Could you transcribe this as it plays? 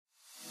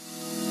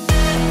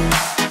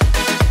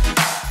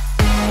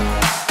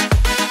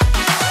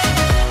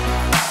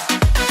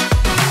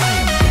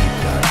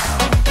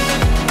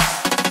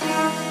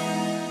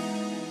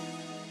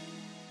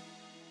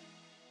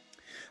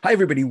Hi,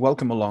 everybody.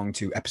 Welcome along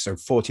to episode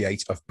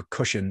 48 of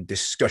Percussion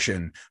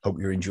Discussion. Hope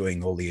you're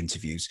enjoying all the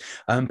interviews.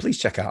 Please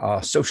check out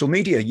our social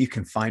media. You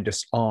can find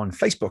us on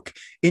Facebook,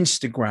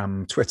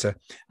 Instagram, Twitter,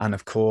 and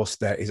of course,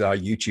 there is our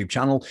YouTube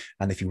channel.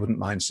 And if you wouldn't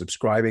mind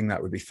subscribing, that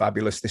would be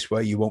fabulous. This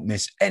way, you won't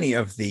miss any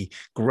of the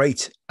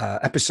great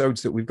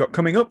episodes that we've got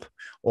coming up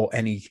or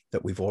any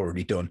that we've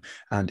already done.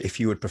 And if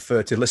you would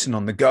prefer to listen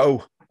on the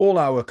go, all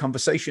our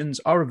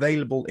conversations are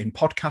available in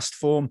podcast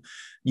form.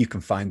 You can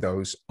find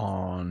those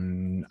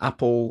on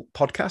Apple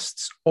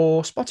Podcasts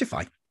or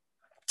Spotify.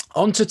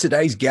 On to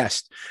today's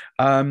guest,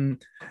 a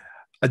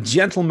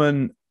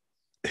gentleman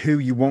who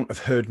you won't have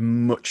heard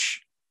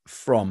much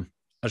from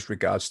as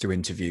regards to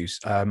interviews.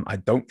 I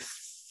don't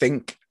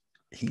think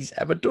he's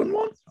ever done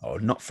one,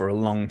 or not for a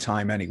long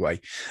time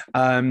anyway.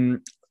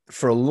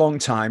 For a long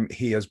time,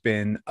 he has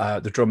been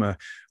the drummer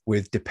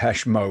with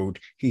Depeche Mode.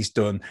 He's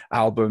done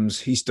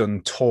albums, he's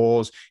done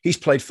tours, he's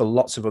played for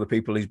lots of other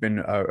people. He's been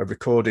a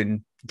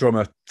recording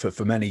drummer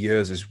for many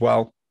years as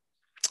well.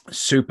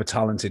 Super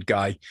talented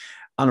guy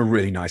and a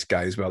really nice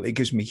guy as well. It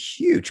gives me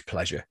huge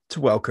pleasure to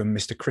welcome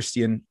Mr.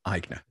 Christian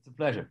Eigner. It's a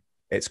pleasure.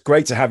 It's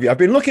great to have you. I've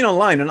been looking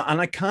online and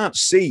I can't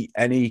see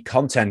any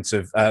content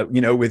of,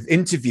 with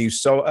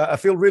interviews. So I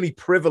feel really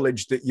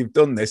privileged that you've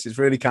done this. It's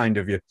really kind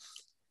of you.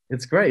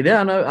 It's great.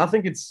 Yeah, no, I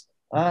think it's,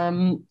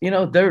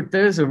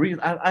 there's a reason.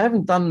 I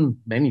haven't done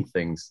many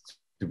things,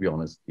 to be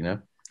honest,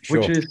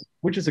 Sure.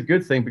 which is a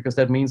good thing, because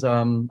that means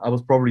I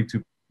was probably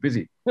too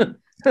busy.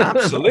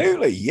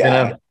 Absolutely.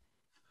 Yeah,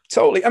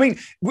 totally. I mean,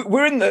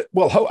 we're in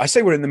I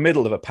say we're in the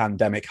middle of a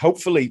pandemic.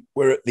 Hopefully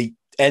we're at the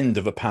end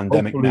of a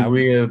pandemic now.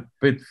 We're a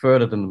bit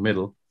further than the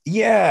middle.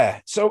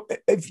 Yeah. So,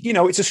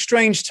 it's a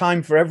strange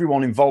time for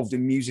everyone involved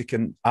in music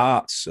and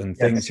arts and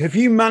things. Yes. Have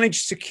you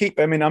managed to keep,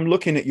 I'm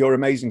looking at your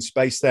amazing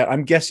space there.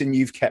 I'm guessing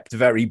you've kept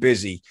very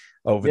busy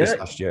over this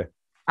last year.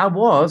 I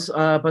was,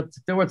 but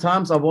there were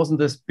times I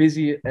wasn't as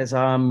busy as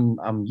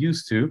I'm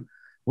used to,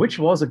 which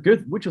was a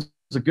good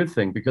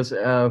thing, because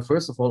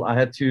first of all, I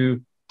had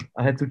to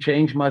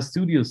change my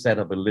studio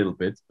setup a little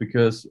bit,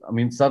 because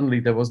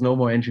suddenly there was no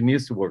more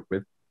engineers to work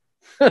with.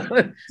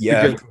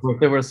 Yeah, because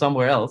they were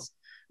somewhere else.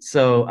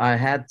 So I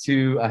had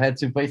to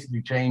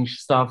basically change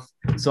stuff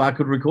so I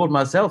could record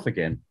myself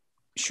again.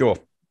 Sure.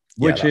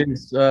 Which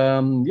is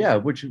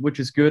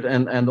good,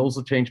 and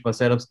also change my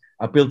setups.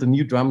 I built a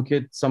new drum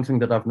kit, something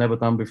that I've never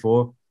done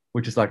before,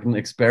 which is like an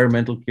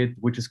experimental kit,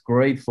 which is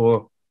great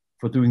for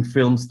doing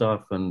film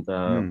stuff and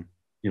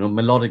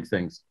melodic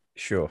things.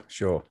 Sure.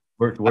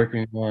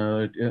 Working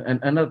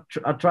and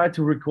I tried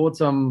to record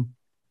some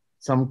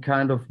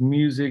kind of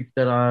music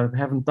that I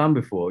haven't done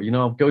before.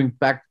 Going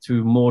back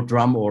to more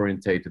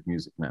drum-orientated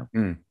music now.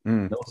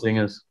 No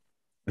singers,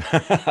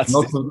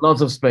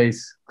 lots of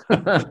space.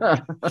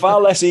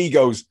 Far less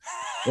egos.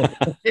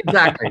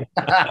 Exactly.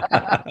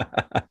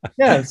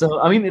 Yeah,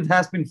 so it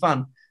has been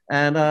fun,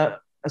 and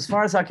as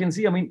far as I can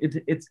see,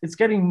 it's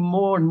getting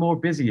more and more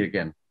busy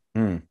again.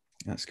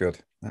 That's good.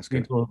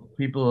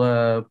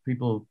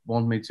 People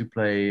want me to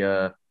play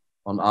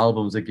on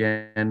albums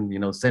again,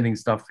 sending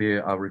stuff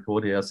here, I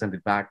record here, I send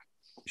it back.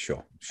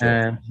 Sure.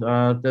 And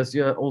there's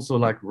also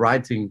like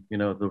writing,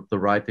 the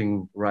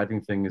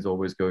writing thing is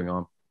always going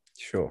on.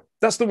 Sure.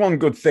 That's the one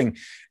good thing.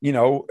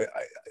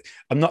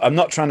 I'm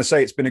not trying to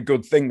say it's been a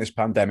good thing, this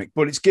pandemic,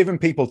 but it's given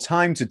people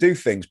time to do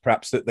things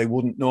perhaps that they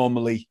wouldn't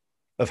normally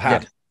have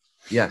had.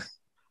 Yes.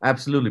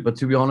 Absolutely. But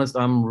to be honest,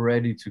 I'm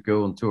ready to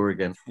go on tour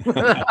again.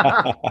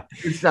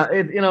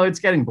 It's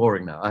getting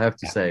boring now, I have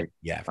to say.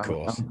 Yeah, of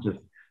course.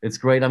 It's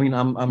great.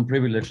 I'm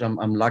privileged.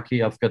 I'm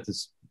lucky. I've got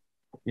this,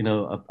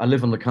 I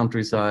live on the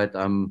countryside.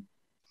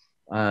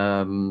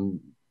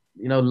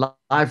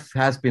 Life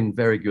has been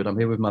very good. I'm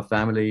here with my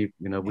family.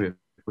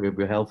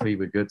 We're healthy.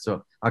 We're good.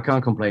 So I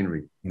can't complain,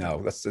 really.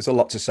 No, there's a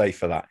lot to say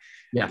for that.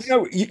 Yes.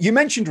 You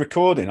mentioned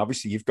recording.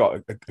 Obviously, you've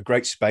got a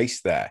great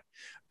space there.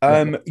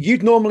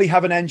 You'd normally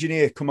have an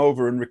engineer come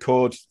over and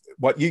record.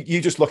 What you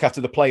just look after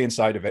the playing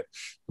side of it.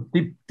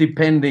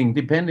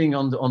 Depending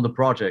on the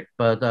project,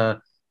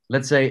 but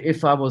let's say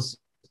if I was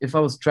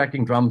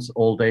tracking drums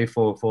all day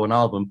for an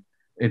album,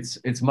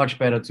 it's much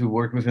better to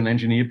work with an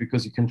engineer,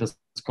 because you can just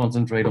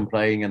concentrate on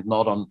playing and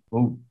not on,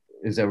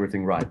 is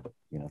everything right?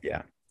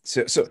 Yeah.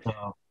 So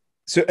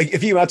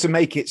if you had to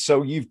make it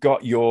so you've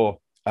got your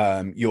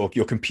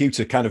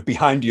computer kind of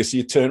behind you, so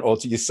you turn all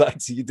to your side,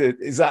 so you do,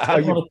 is that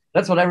how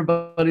that's what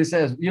everybody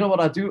says. You know what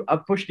I do? I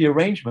push the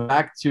arrangement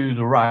back to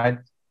the right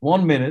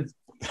 1 minute,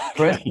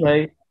 press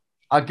play,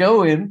 I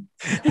go in.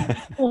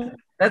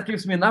 That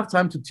gives me enough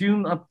time to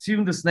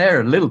tune the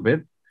snare a little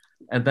bit,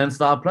 and then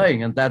start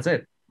playing, and that's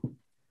it.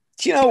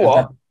 Do you know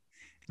what?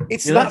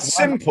 It's that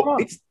simple.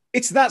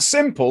 It's that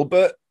simple,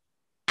 but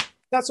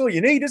that's all you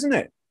need, isn't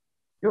it?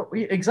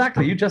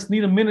 Exactly. You just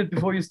need a minute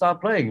before you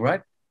start playing,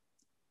 right?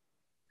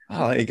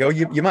 Oh, there you go.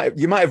 You might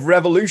have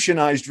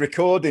revolutionized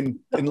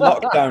recording in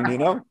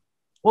lockdown.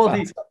 Well,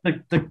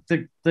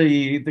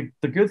 the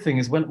good thing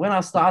is when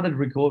I started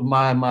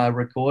my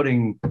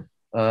recording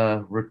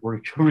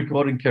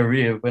recording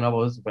career when I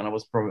was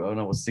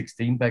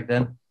 16 back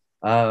then,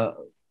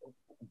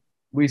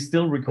 we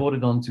still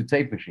recorded onto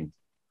tape machines.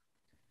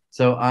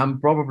 So I'm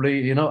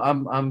probably, you know,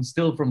 I'm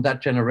still from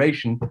that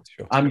generation.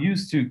 Sure. I'm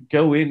used to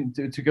going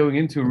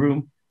into a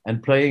room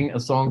and playing a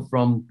song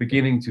from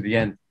beginning to the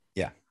end.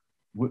 Yeah.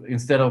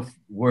 Instead of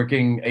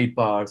working 8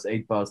 bars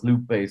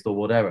loop based or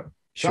whatever.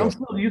 So Sure. I'm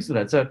still used to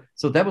that.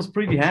 So that was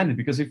pretty handy,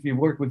 because if you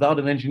work without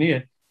an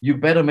engineer, you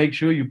better make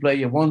sure you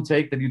play a one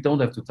take that you don't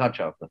have to touch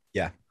after.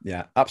 Yeah.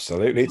 Yeah.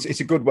 Absolutely. It's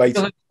a good way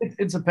to.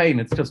 It's a pain.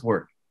 It's just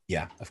work.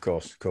 Yeah. Of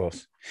course. Of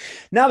course.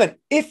 Now then,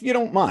 if you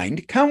don't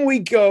mind, can we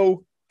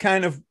go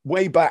kind of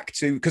way back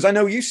to, because I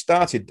know you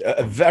started at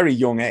a very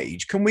young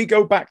age. Can we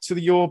go back to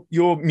your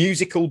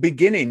musical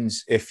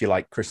beginnings, if you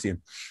like,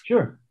 Christian?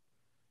 Sure.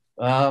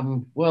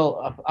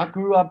 Well, I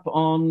grew up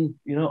on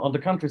the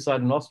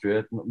countryside in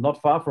Austria,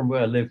 not far from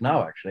where I live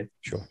now, actually.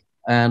 Sure.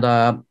 And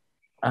I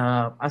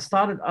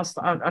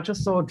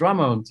just saw a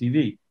drummer on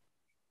TV.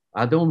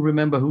 I don't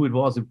remember who it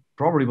was. It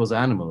probably was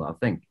Animal, I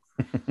think.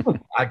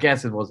 I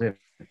guess it was him.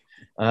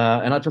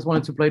 And I just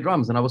wanted to play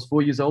drums. And I was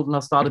 4 years old, and I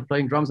started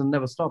playing drums and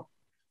never stopped.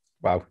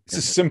 Wow, it's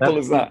as simple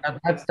as that.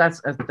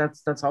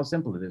 That's how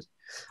simple it is.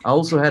 I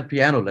also had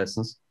piano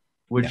lessons,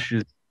 which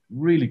is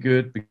really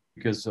good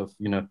because of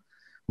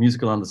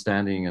musical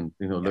understanding and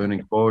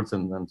learning chords,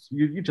 and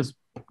you just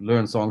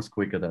learn songs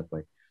quicker that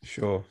way.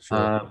 Sure.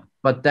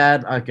 But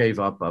that I gave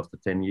up after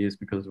 10 years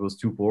because it was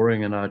too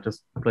boring, and I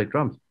just played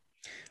drums.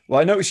 Well,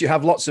 I noticed you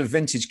have lots of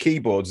vintage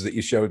keyboards that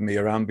you showed me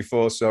around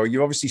before, so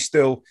you obviously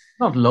still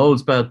not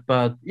loads, but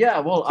yeah.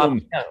 Well,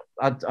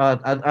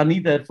 I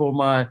need that for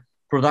my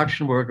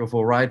production work or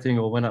for writing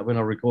or when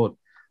I record.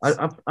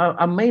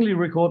 I mainly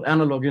record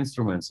analog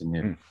instruments in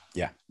here.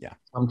 Yeah.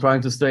 I'm trying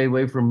to stay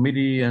away from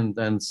MIDI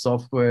and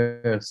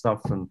software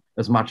stuff, and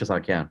as much as I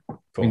can.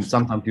 I mean,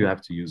 sometimes you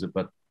have to use it,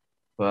 but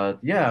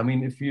yeah, I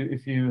mean, if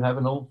you have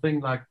an old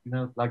thing like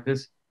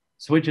this,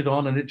 switch it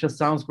on and it just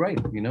sounds great.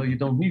 You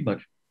don't need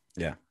much.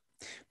 Yeah,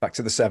 back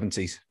to the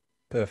 70s.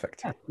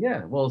 Perfect.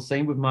 Yeah. Well,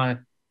 same with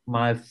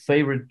my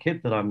favorite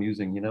kit that I'm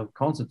using.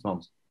 Concert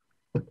toms.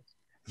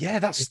 Yeah,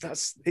 that's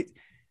it.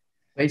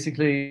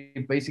 Basically,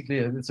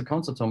 it's a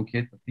concert tom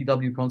kit, a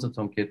DW concert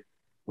tom kit,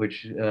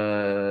 which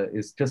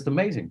is just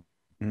amazing.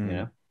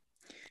 And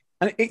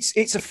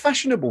it's a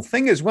fashionable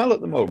thing as well at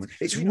the moment.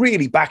 It's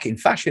really back in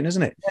fashion,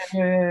 isn't it?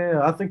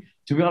 Yeah. I think,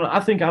 to be honest,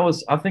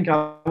 I think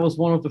I was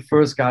one of the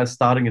first guys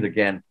starting it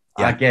again.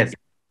 Yeah. I guess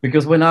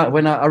because when I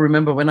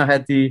remember when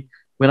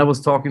I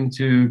was talking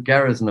to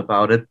Garrison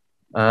about it,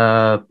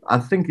 I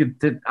think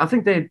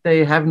they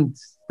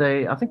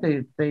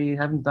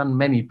haven't done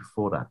many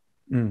before that.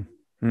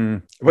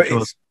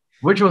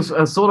 Which was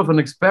a sort of an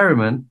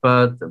experiment,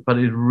 but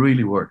it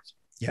really worked.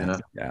 Yeah,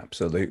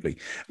 absolutely.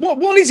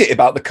 What is it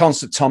about the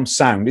concert tom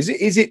sound? Is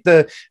it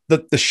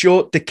the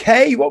short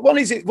decay? What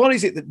is it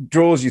that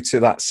draws you to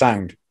that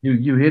sound?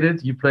 You hit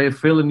it, you play a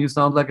fill, and you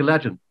sound like a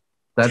legend.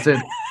 That's it.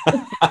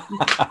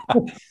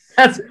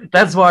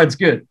 that's why it's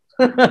good.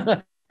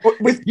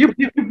 You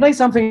play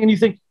something and you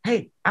think,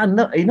 hey, I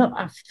know,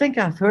 I think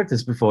I've heard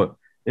this before.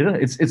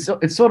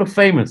 It's sort of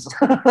famous.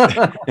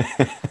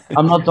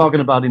 I'm not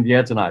talking about In the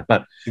Air Tonight,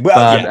 but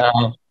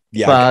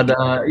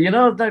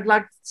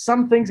like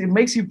some things, it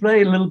makes you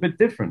play a little bit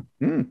different.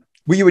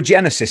 Were you a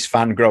Genesis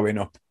fan growing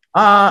up?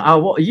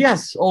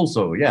 Yes,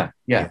 also, yeah.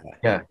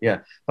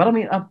 But I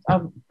mean,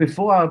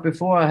 before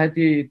I had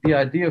the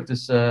idea of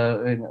this,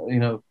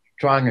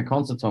 trying a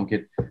concert tom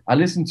kit, I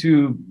listened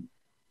to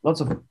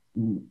lots of,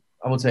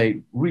 I would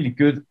say, really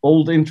good,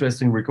 old,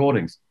 interesting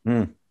recordings.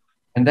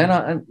 And then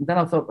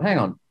I thought, hang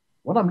on,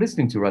 what I'm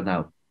listening to right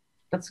now,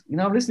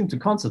 I'm listening to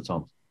concert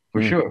toms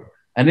for sure.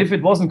 And if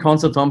it wasn't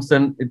concert toms,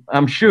 then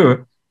I'm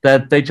sure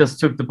that they just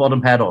took the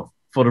bottom hat off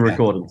for the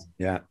recordings.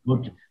 Yeah.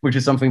 Which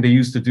is something they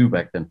used to do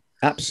back then.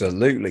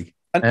 Absolutely.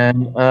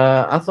 And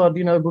I thought,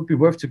 it would be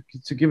worth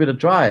to give it a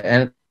try.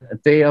 And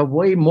they are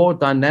way more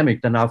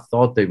dynamic than I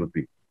thought they would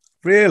be.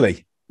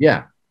 Really?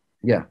 Yeah.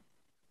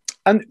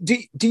 And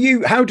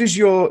how does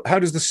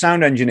the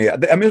sound engineer,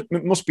 I mean,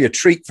 it must be a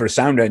treat for a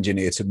sound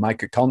engineer to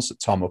mic a concert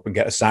tom up and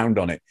get a sound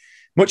on it.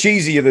 Much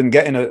easier than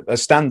getting a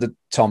standard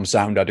tom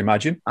sound, I'd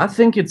imagine. I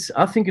think it's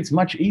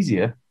much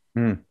easier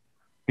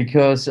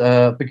because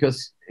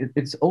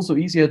it's also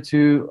easier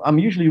to, I'm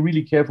usually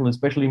really careful,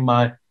 especially in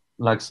my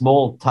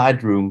small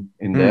tight room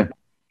in there.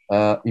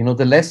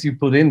 The less you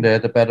put in there,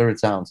 the better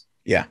it sounds.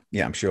 Yeah,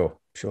 I'm sure.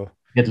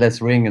 Get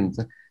less ring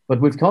but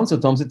with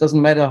concert toms, it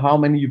doesn't matter how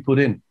many you put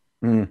in.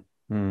 You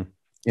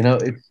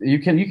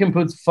can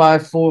put 4,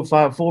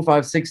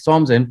 5, 6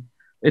 toms in.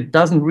 It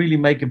doesn't really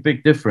make a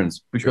big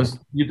difference because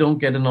you don't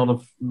get a lot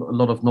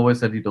of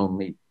noise that you don't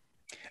need.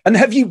 And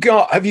have you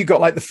got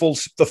like the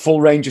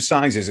full range of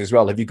sizes as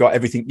well? Have you got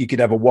everything you could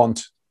ever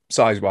want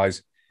size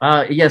wise?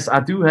 Yes,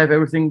 I do have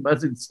everything,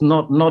 but it's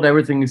not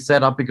everything is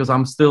set up because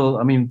I'm still.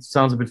 I mean, it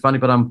sounds a bit funny,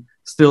 but I'm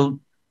still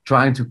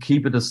trying to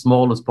keep it as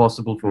small as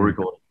possible for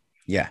recording.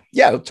 Yeah,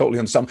 I totally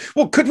understand.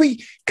 Well, can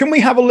we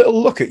have a little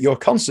look at your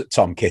concert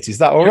tom kit? Is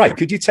that all right?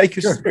 Could you take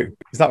us through?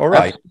 Is that all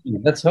right?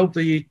 Absolutely. Let's hope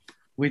we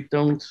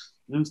don't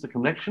lose the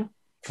connection.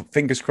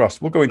 Fingers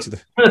crossed. We'll go into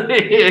the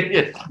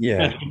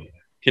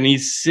Can you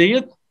see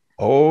it?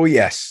 Oh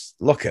yes,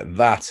 look at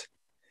that.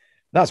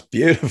 That's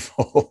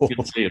beautiful. You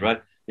can see it,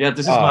 right? Yeah,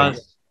 this is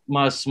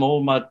my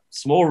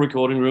small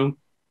recording room,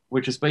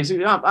 which is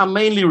basically I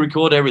mainly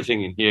record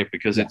everything in here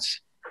because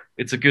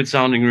it's a good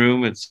sounding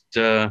room. It's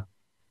can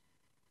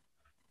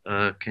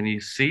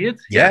you see it?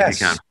 Yes. Yeah, you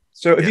can.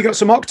 So have you got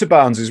some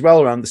octobarns as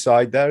well around the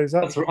side there? Is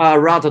that? That's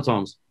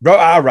ratatoms.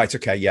 Right.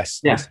 Okay. Yes.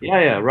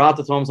 Yeah.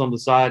 Ratatoms on the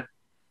side,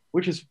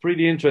 which is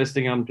pretty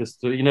interesting. I'm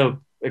just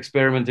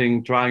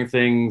experimenting, trying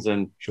things,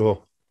 and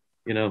sure.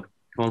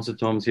 concert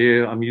toms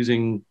here. I'm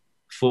using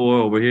 4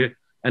 over here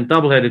and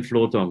double-headed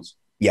floor toms.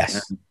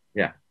 Yes.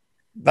 Yeah.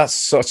 That's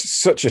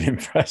such an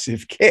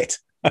impressive kit.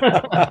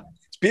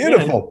 It's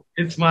beautiful.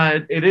 Yeah,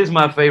 it is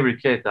my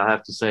favorite kit, I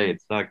have to say.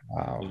 It's like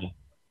wow.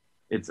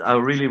 I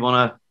really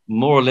want to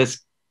more or less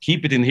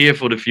keep it in here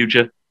for the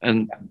future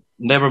and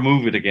never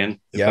move it again.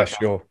 Yeah,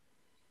 sure.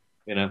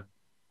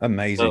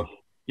 Amazing. So,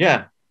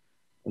 yeah.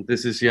 And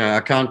this is I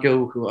can't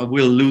go. I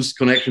will lose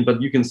connection,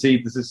 but you can see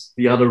this is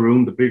the other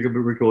room, the bigger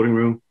recording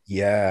room.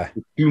 Yeah.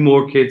 2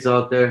 more kits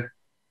out there.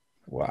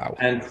 Wow.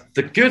 And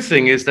the good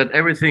thing is that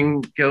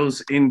everything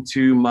goes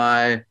into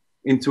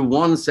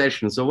one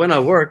session. So when I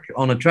work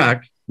on a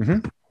track,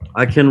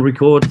 I can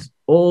record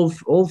all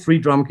 3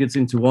 drum kits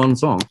into one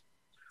song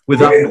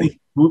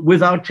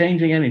without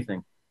changing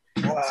anything.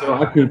 Wow. So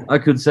I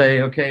could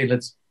say, okay,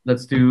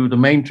 let's do the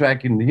main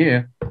track in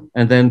here,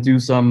 and then do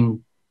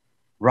some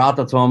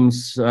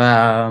ratatoms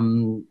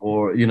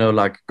or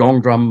like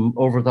gong drum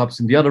overdubs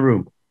in the other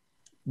room.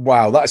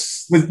 Wow,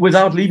 that's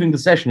without leaving the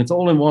session. It's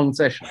all in one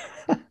session.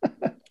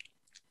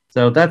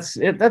 So that's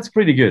it. That's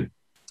pretty good.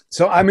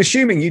 So I'm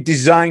assuming you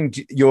designed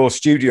your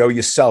studio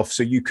yourself,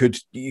 so you could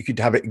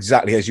have it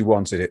exactly as you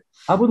wanted it.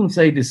 I wouldn't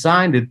say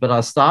designed it, but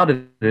I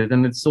started it,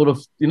 and it's sort of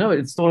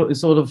it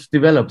sort of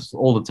develops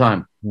all the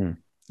time. Yeah.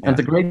 And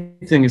the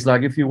great thing is,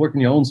 like, if you work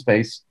in your own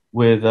space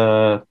with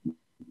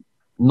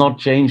not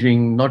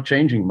changing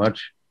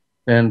much,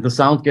 then the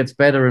sound gets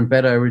better and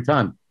better every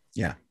time.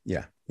 Yeah.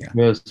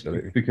 Because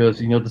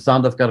the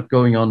sound I've got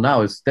going on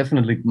now is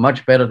definitely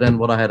much better than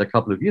what I had a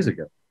couple of years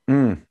ago.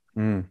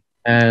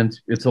 And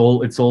it's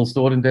all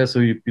stored in there. So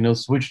you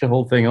switch the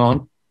whole thing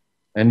on,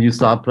 and you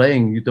start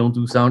playing. You don't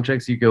do sound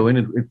checks. You go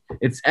in.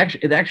 It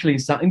actually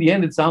in the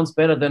end it sounds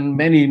better than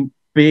many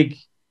big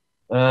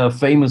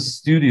famous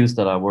studios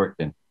that I worked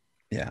in.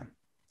 Yeah.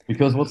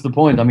 Because what's the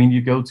point? I mean,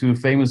 you go to a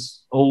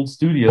famous old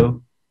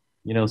studio.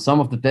 Some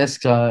of the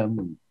desks are a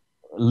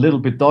little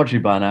bit dodgy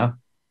by now.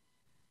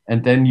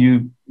 And then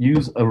you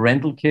use a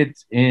rental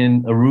kit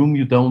in a room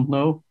you don't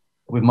know,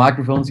 with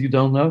microphones you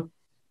don't know.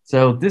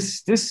 So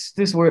this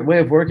way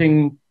of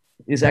working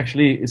is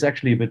actually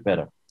a bit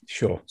better.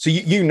 Sure. So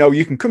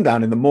you can come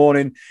down in the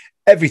morning,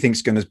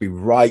 everything's going to be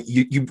right.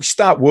 You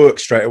start work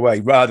straight away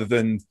rather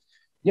than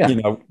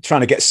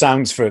trying to get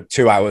sounds for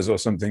 2 hours or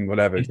something,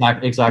 whatever.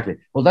 Exactly.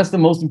 Well, that's the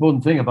most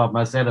important thing about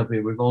my setup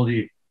here with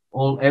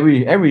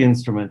every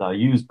instrument I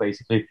use.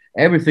 Basically,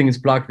 everything is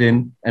plugged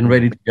in and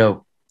ready to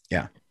go.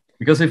 Yeah.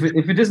 Because if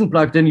it isn't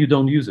plugged in, you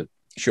don't use it.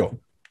 Sure.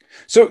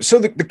 So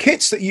the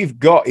kits that you've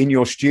got in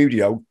your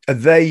studio, are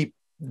they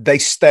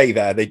stay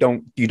there?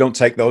 You don't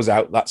take those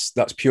out.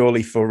 That's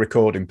purely for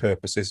recording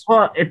purposes.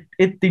 Well,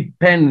 it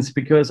depends,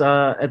 because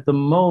at the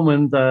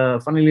moment,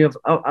 funnily enough,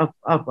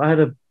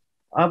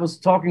 I was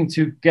talking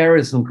to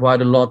Garrison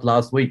quite a lot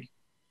last week,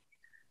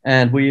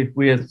 and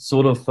we are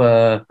sort of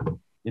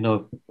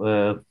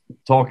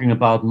talking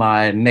about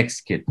my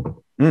next kit.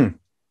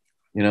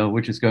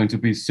 Which is going to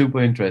be super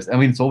interesting. I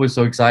mean, it's always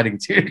so exciting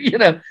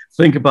to,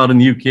 think about a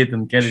new kit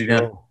and get it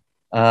out.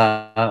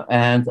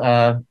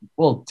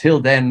 Well, till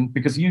then,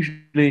 because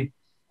usually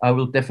I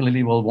will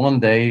definitely, one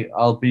day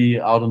I'll be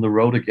out on the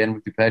road again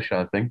with Depeche,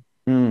 I think.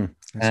 And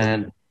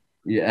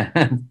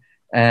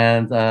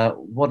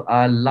what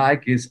I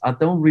like is I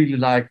don't really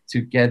like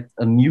to get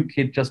a new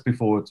kit just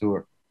before a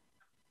tour.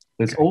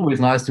 It's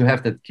always nice to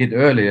have that kit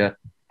earlier,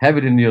 have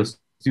it in your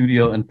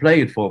studio and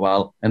play it for a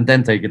while, and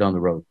then take it on the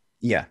road.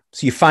 Yeah.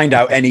 So you find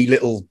out any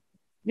little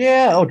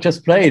or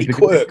just play it.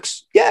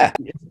 Quirks. Yeah.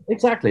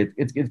 Exactly.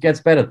 It gets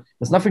better.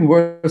 There's nothing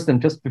worse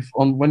than just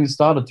when you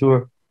start a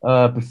tour,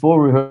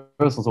 before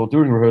rehearsals or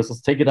during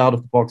rehearsals, take it out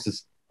of the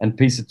boxes and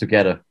piece it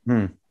together.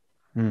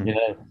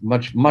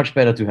 Much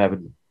better to have it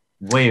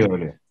way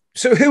earlier.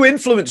 So who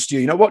influenced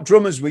you? What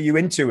drummers were you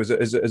into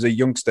as a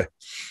youngster?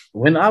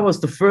 When I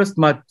was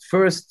my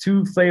first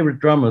 2 favorite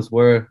drummers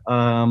were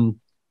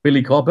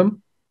Billy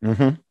Cobham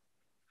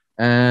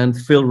and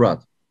Phil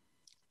Rudd.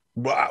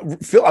 Wow,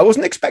 Phil! I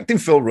wasn't expecting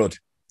Phil Rudd.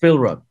 Phil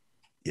Rudd,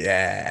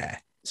 yeah,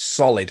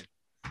 solid.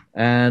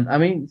 And I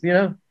mean,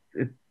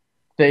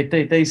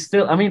 they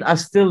still. I mean, I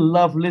still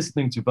love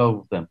listening to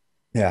both of them.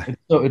 Yeah,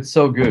 it's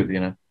so good,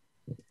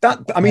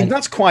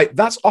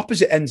 That's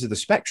opposite ends of the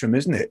spectrum,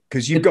 isn't it?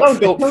 Because you've got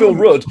Phil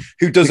Rudd,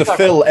 who does a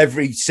fill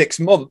every 6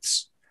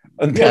 months,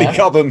 and Billy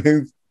Cobham,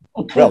 who,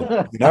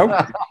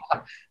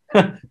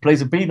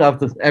 plays a beat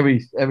after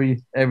every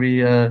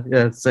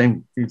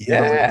same.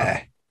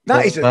 Yeah,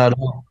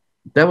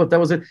 that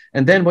was it.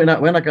 And then when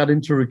I got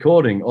into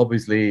recording,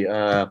 obviously,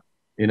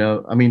 You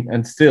know, I mean,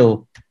 and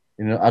still,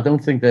 you know, I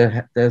don't think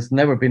there's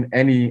never been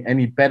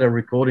any better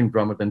recording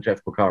drummer than Jeff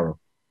Porcaro.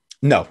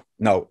 No,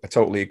 I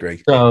totally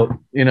agree. So,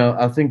 you know,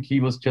 I think he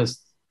was just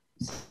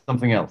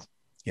something else.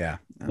 Yeah,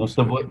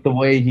 the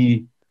way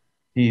he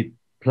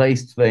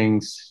placed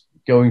things,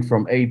 going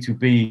from A to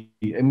B.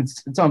 I mean,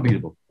 it's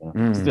unbeatable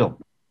still.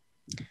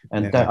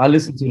 And I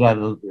listened to that.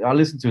 I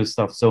listened to his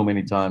stuff so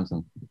many times,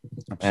 and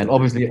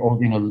obviously,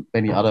 you know,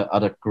 many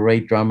other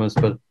great drummers.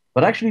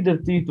 But actually,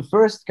 the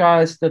first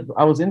guys that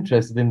I was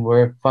interested in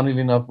were,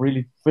 funnily enough,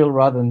 really Phil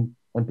Rudd and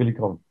Billy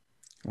Collins.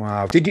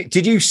 Wow.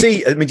 Did you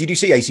see? I mean, did you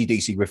see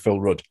AC/DC with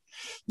Phil Rudd?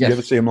 Did you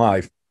ever see him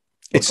live?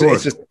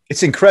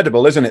 It's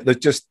incredible, isn't it?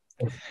 That just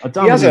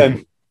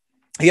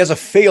he has a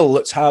feel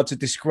that's hard to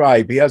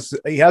describe. He has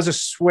a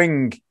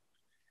swing.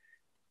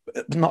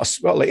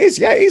 It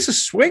is a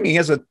swing. He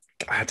has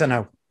I don't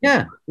know.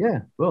 Yeah.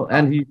 Well,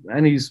 and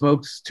he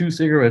smokes 2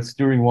 cigarettes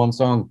during one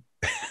song.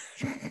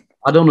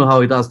 I don't know how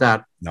he does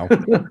that. No.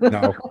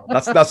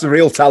 That's a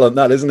real talent,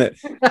 that, isn't it?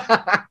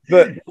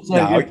 But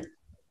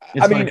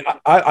I mean,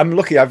 I'm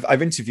lucky.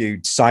 I've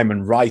interviewed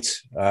Simon Wright,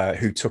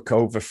 who took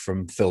over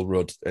from Phil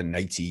Rudd in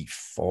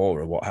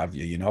 '84 or what have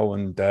you, you know,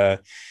 and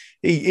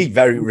he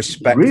very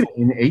respectful. Really?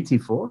 In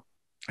 '84?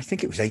 I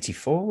think it was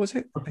 '84, was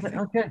it?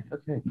 Okay.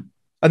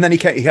 And then he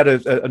had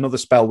another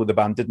spell with the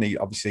band, didn't he?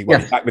 Obviously,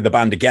 he's back with the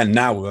band again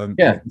now. I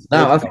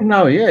think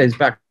he's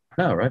back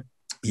now, right?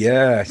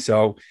 Yeah.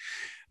 So,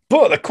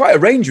 but they're quite a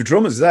range of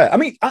drummers there. I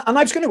mean, and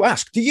I was going to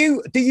ask, do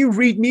you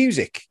read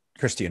music,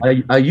 Christian?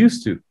 I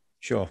used to.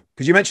 Sure,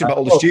 because you mentioned about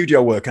all the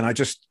studio work, and I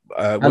just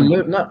I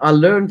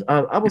learned.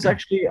 I was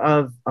actually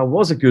I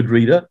was a good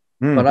reader,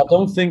 but I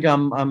don't think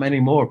I'm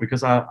anymore,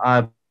 because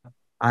I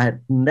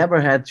had never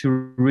had to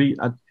read.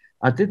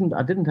 I didn't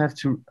have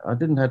to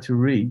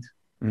read.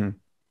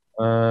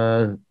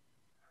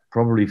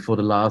 Probably for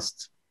the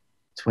last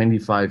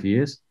 25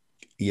 years.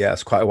 Yeah,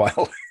 it's quite a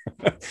while.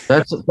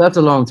 that's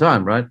a long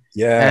time, right?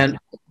 Yeah. And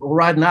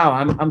right now,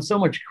 I'm so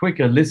much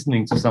quicker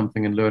listening to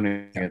something and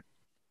learning it.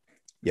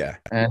 Yeah.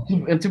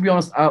 And to be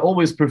honest, I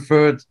always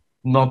preferred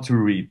not to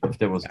read if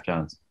there was a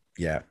chance.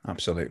 Yeah,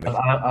 absolutely.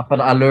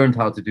 But I learned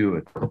how to do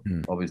it,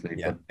 obviously.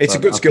 Yeah. It's a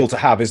good skill to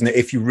have, isn't it?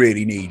 If you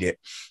really need it.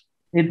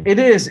 It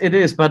is.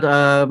 But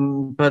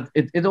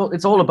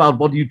it's all about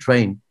what you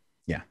train.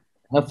 Yeah.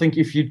 I think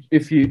if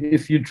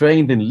you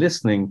trained in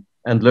listening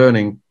and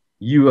learning,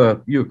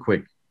 you're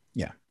quick.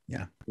 Yeah.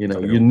 You know,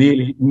 you're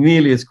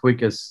nearly as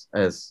quick as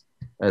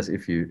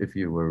if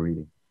you were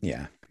reading.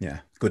 Yeah.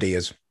 Good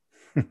ears.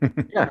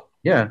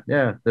 Yeah.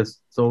 It's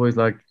always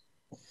like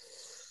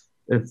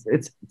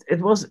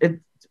it was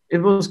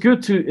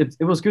good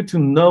to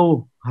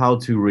know how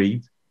to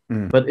read,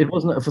 but it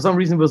wasn't, for some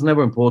reason, it was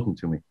never important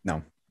to me.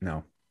 No.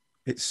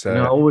 It's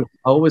I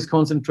always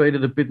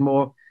concentrated a bit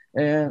more,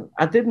 and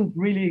I didn't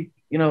really,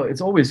 you know,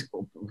 it's always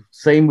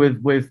same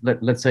with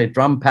let's say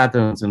drum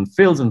patterns and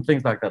fills and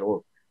things like that,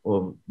 or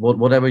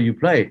whatever you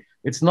play.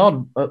 It's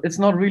not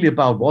really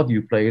about what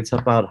you play, it's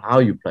about how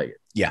you play it.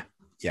 Yeah,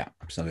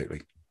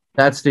 absolutely.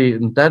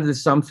 That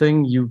is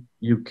something you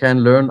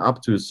can learn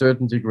up to a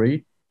certain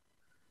degree,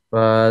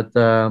 but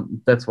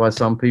that's why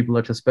some people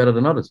are just better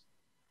than others.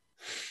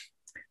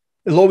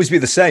 It'll always be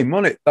the same,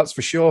 won't it? That's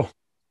for sure.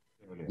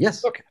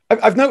 Yes. Look,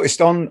 I've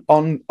noticed on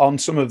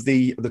some of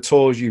the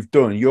tours you've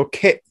done, your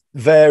kit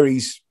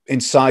varies in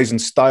size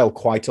and style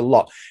quite a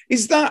lot.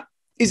 Is that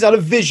a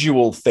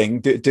visual thing?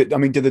 Do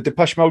the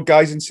Depeche Mode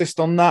guys insist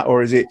on that,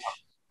 or is it?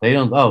 They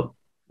don't. Oh,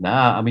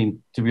 nah. I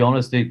mean, to be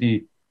honest,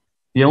 the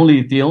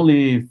only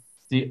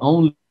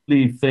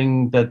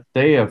thing that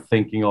they are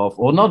thinking of,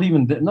 or not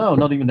even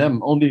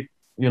them. Only,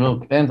 you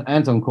know,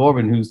 Anton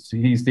Corbin,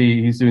 he's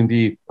doing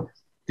the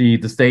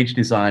stage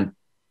design.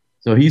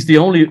 So he's the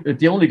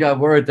only guy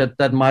worried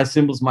that my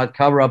cymbals might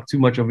cover up too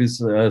much of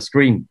his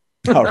screen.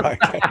 All right.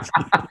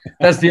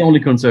 That's the only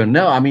concern.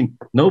 No, I mean,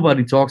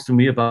 nobody talks to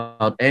me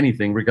about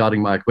anything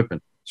regarding my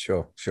equipment.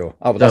 Sure. Oh,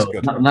 but that's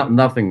good.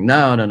 Nothing.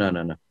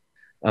 No.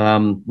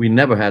 We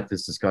never had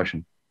this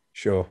discussion.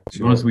 Sure. To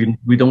be honest,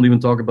 we don't even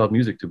talk about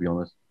music, to be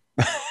honest.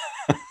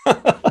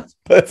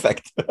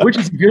 Perfect. Which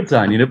is a good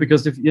sign, you know,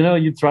 because if you know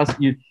you trust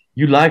you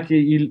like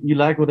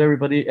what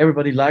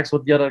everybody likes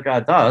what the other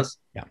guy does,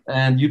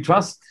 and you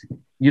trust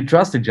each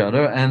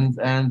other,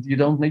 and you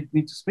don't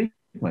need to speak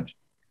much.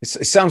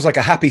 It sounds like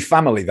a happy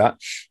family, that.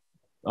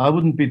 I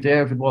wouldn't be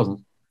there if it wasn't.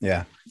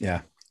 Yeah.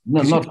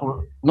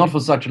 No, not for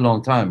such a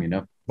long time, you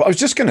know. But I was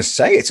just going to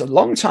say, it's a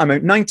long time.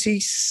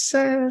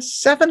 97,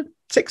 7,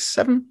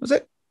 was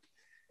it?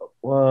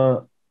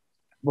 Well,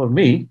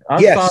 me.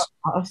 I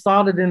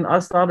started in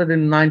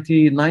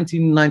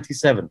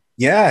 1997.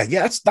 Yeah.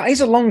 That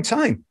is a long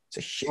time. It's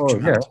a huge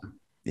amount.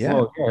 Yeah.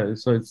 Well, yeah.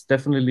 So it's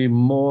definitely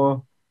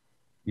more.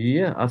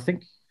 Yeah, I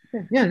think.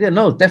 Yeah.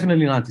 No,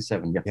 definitely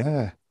 97.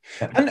 Yeah.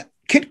 And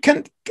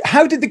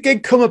how did the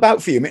gig come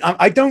about for you? I mean,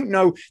 I don't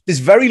know. There's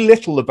very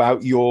little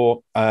about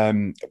your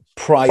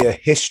prior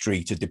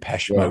history to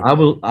Depeche Mode. I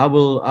will.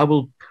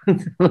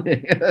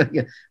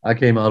 I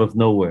came out of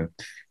nowhere.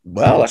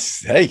 Well,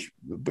 hey,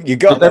 you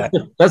got that.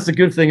 That's the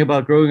good thing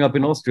about growing up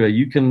in Austria.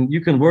 You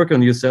can work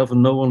on yourself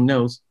and no one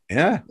knows.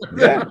 Yeah,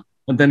 yeah.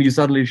 And then you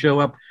suddenly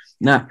show up.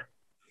 Nah.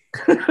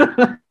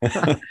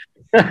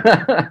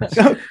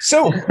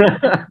 so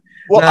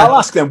well, I'll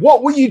ask them,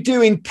 what were you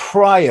doing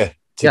prior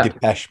to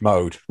Depeche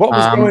Mode? What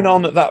was going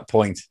on at that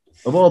point?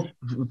 Well,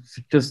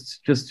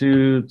 just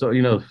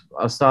to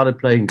I started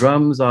playing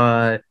drums.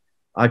 I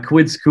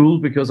quit school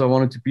because I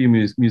wanted to be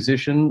a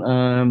musician,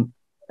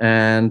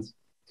 and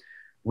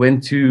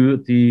went to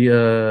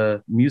the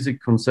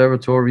music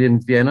conservatory in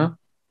Vienna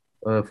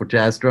for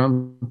jazz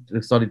drums.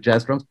 Studied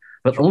jazz drums,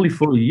 but only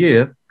for a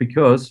year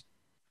because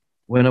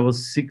when I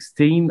was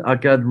 16, I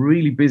got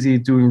really busy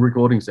doing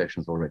recording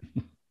sessions already.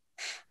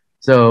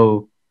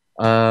 So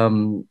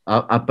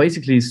I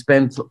basically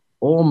spent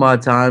all my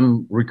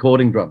time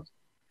recording drums.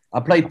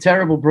 I played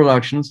terrible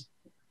productions,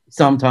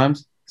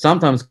 sometimes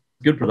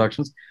good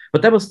productions,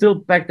 but that was still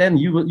back then.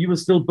 You were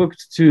still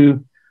booked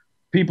to.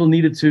 People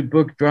needed to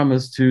book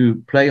drummers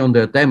to play on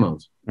their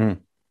demos. Mm.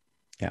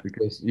 Yeah,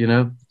 because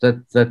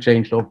that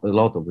changed a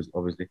lot,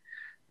 obviously,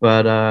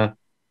 but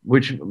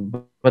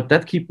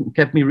that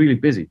kept me really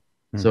busy.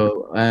 Mm.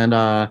 So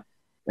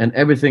and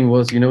everything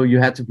was you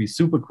had to be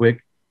super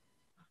quick.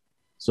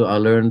 So I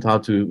learned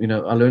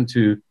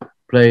to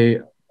play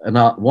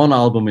one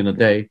album in a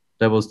day.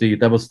 That was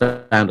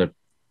standard.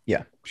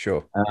 Yeah,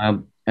 sure.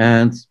 And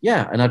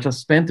I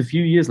just spent a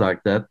few years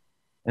like that.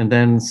 And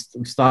then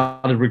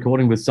started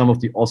recording with some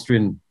of the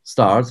Austrian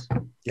stars,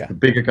 the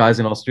bigger guys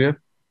in Austria,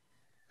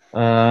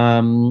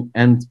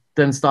 and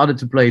then started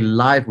to play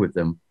live with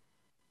them,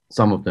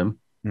 some of them,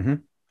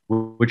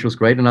 which was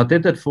great. And I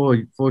did that for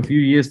a few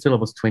years till I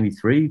was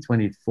 23,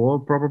 24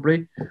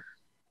 probably.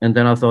 And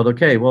then I thought,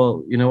 okay,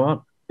 well, you know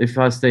what? If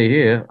I stay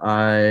here,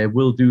 I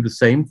will do the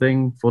same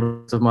thing for the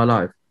rest of my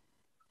life.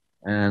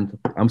 And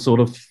I'm sort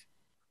of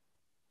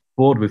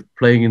bored with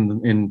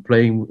playing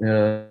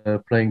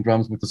playing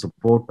drums with the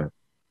support band.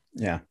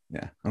 Yeah,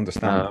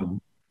 understand.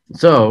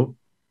 So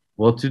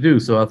what to do?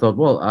 So I thought,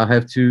 well, I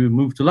have to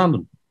move to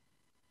London.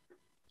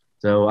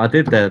 So I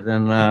did that,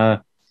 and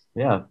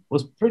it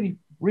was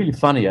really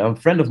funny. A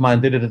friend of mine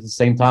did it at the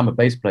same time, a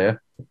bass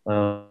player,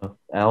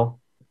 Al,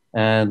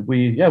 and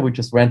we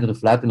just rented a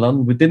flat in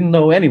London. We didn't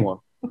know anyone.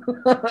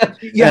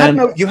 You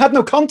had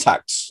no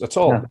contacts at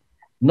all. Yeah,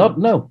 not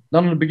in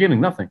the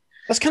beginning, nothing.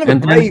 That's kind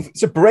of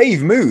it's a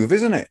brave move,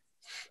 isn't it?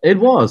 It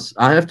was.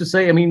 I have to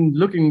say, I mean,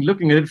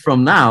 looking at it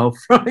from now,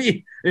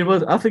 I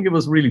think it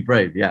was really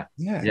brave. Yeah.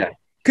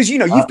 Because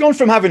you've gone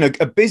from having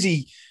a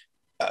busy,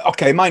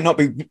 it might not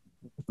be.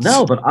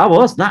 No, but I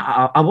was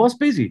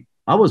busy.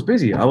 I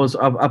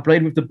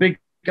played with the big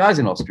guys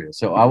in Austria,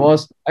 so I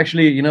was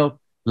actually,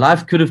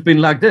 life could have been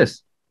like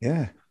this.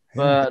 Yeah.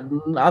 But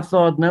I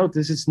thought, no,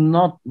 this is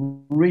not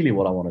really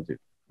what I want to do.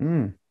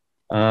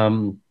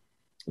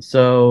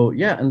 So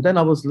and then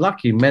I was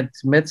lucky, met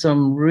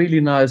some really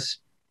nice,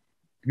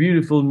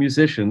 beautiful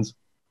musicians,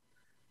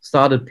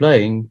 started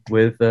playing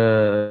with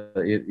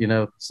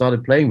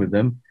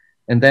them,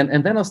 and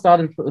then I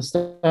started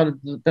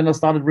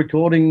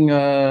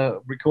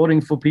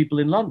recording for people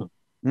in London.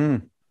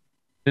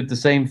 Did the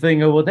same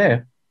thing over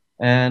there,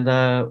 and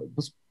it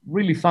was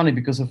really funny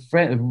because a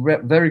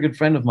very good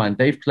friend of mine,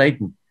 Dave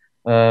Clayton,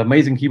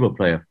 amazing keyboard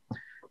player,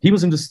 he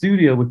was in the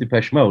studio with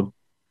Depeche Mode,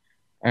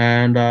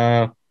 and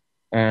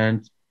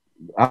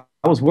I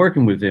was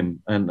working with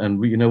him, and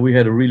we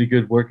had a really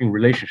good working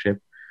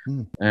relationship,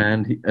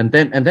 and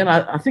then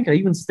I think I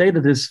even stayed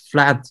at his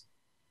flat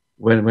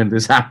when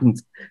this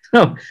happened.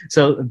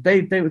 So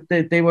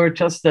they were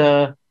just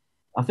I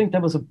think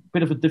that was a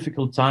bit of a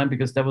difficult time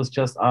because that was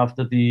just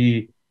after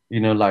the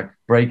like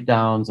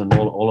breakdowns and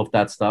all of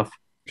that stuff.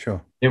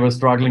 Sure, they were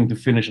struggling to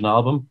finish an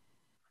album,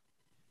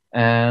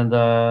 and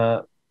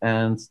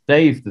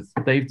Dave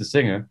the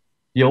singer,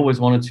 he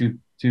always wanted to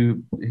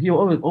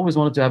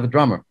have a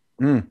drummer.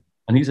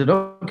 And he said,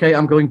 okay,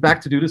 I'm going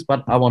back to do this,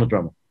 but I want a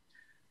drummer.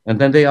 And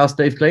then they asked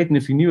Dave Clayton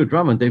if he knew a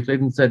drummer, and Dave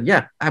Clayton said,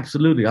 yeah,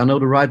 absolutely, I know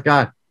the right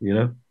guy.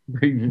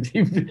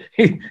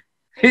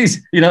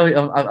 He's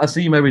I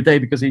see him every day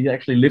because he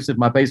actually lives in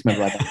my basement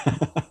right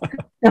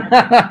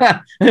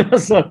now. It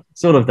was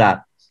sort of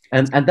that,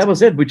 and that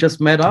was it. We just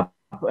met up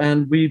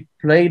and we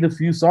played a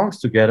few songs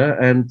together,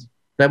 and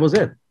that was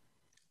it.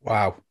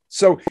 Wow.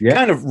 So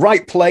kind of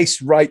right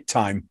place, right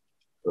time.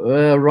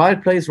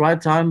 Right place,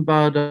 right time,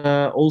 but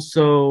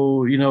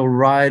also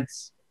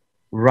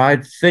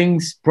right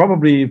things.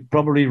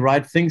 Probably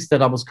right things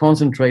that I was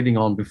concentrating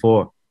on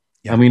before.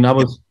 Yeah. I mean,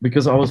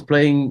 because I was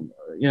playing.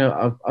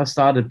 I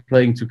started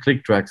playing to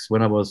click tracks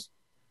when I was,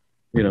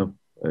 a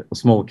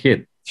small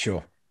kid.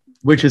 Sure.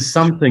 Which is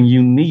something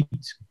you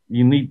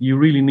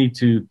really need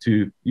to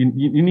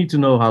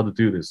know how to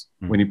do this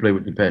when you play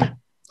with Depeche.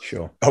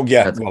 Sure. Oh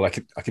yeah. Well, I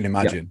can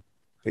imagine.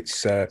 Yeah. It's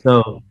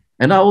so.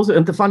 And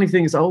the funny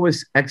thing is, I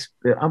always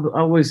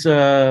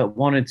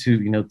wanted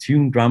to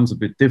tune drums a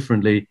bit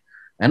differently,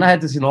 and I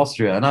had this in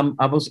Austria, and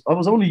I was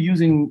only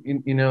using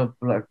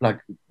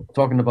like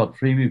talking about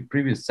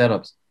previous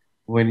setups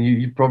when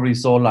you probably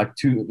saw like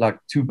two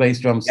bass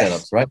drum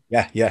setups, right?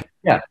 Yeah.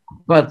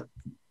 But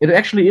it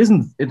actually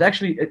isn't.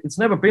 It's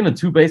never been a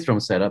two bass drum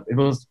setup. It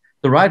was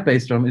the right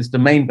bass drum is the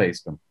main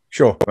bass drum.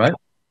 Sure. Right.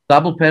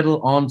 Double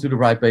pedal onto the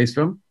right bass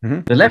drum.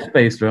 Mm-hmm. The left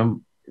bass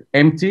drum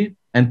empty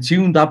and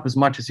tuned up as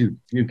much as you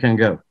can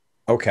go.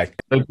 Okay.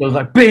 So it goes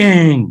like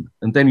bing,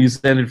 and then you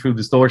send it through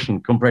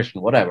distortion,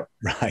 compression, whatever.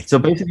 Right. So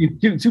basically,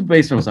 two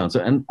bass drum sounds.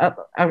 And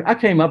I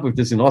came up with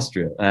this in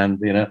Austria, and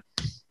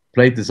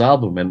played this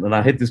album, and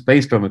I hit this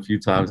bass drum a few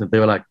times, and they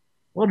were like,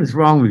 "What is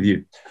wrong with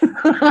you?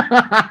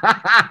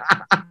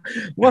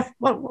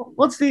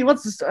 what's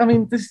this? I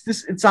mean,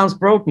 this it sounds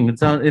broken. It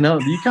sounds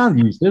you can't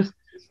use this."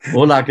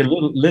 Or like a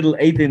little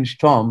 8-inch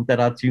tom that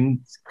I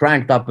tuned,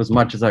 cranked up as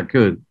much as I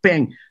could.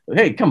 Bang!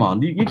 Hey, come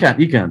on, you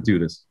can't do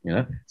this,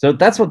 So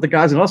that's what the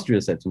guys in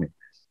Austria said to me.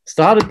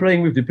 Started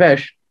playing with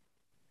Depeche,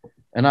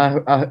 and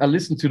I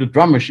listened to the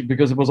drum machine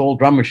because it was all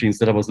drum machines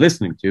that I was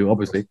listening to.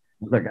 Obviously,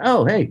 like,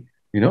 oh hey,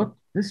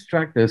 this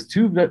track there's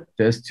two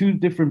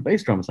different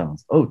bass drum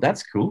sounds. Oh,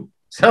 that's cool.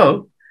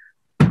 So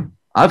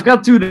I've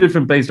got two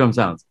different bass drum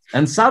sounds,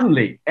 and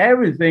suddenly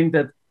everything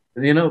that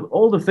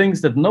all the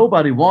things that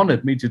nobody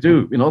wanted me to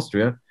do in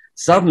Austria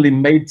suddenly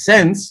made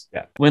sense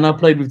when I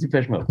played with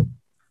Depeche Mode.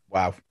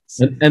 Wow.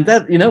 And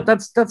that,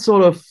 that's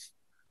sort of,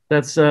 I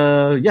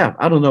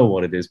don't know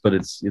what it is, but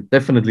it's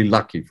definitely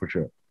lucky for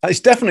sure. It's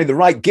definitely the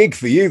right gig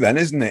for you then,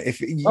 isn't it? If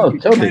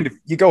totally.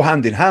 You go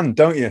hand in hand,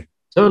 don't you?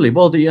 Totally.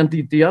 Well, the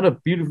other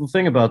beautiful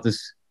thing about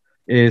this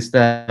is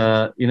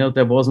that,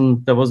 there was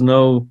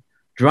no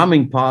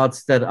drumming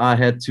parts that I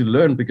had to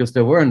learn because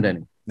there weren't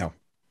any.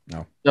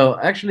 No. So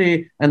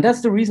actually, and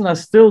that's the reason I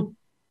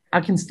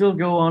can still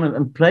go on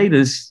and play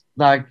this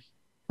like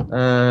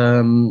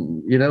I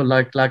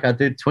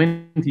did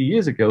 20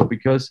 years ago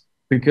because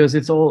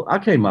it's all I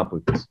came up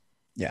with this.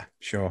 Yeah,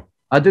 sure.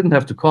 I didn't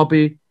have to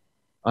copy.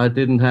 I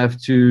didn't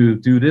have to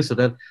do this or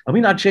that. I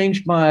mean, I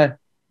changed my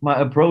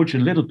approach a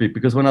little bit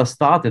because when I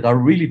started, I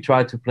really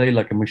tried to play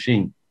like a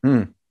machine.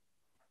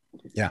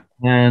 Yeah.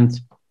 And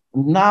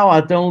now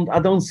I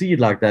don't see it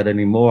like that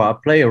anymore. I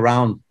play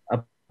around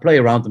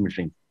the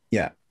machine.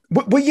 Yeah.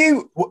 Were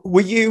you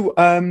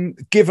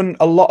given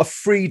a lot of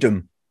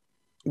freedom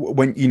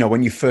when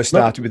you first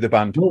started with the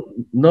band?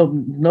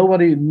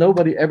 Nobody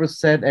ever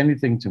said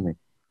anything to me.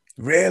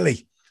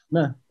 Really?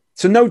 No.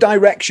 So no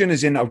direction,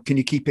 as in, can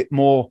you keep it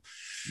more?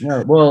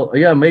 No. Well,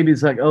 yeah, maybe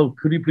it's like, oh,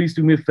 could you please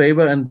do me a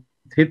favor and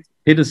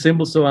hit a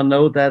cymbal so I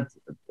know that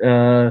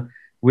that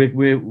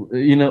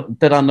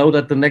I know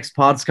that the next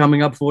part's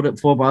coming up for the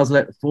 4 bars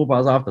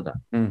after that.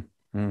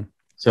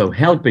 So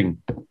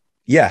helping.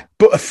 Yeah,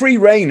 but a free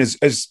reign as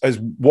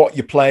what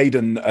you played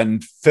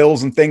and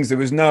fills and things. There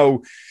was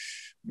no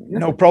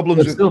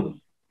problems.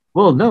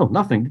 Well, no,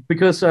 nothing.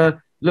 Because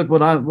look,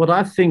 what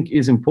I think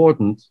is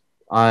important,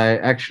 I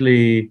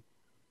actually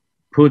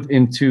put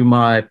into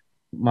my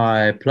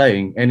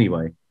playing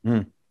anyway.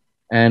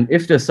 And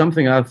if there's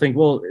something I think,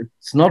 well,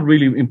 it's not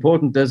really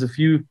important. There's a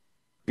few,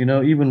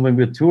 even when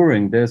we're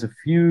touring, there's a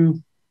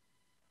few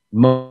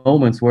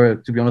moments where,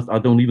 to be honest, I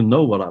don't even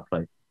know what I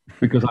play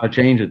because I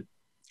change it.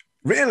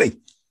 Really?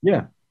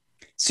 Yeah.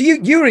 So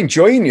you're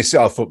enjoying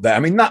yourself up there.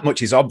 I mean, that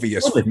much is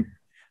obvious.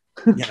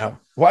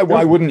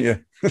 Why wouldn't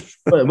you?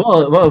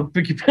 well,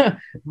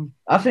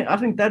 I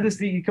think that is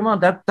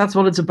that's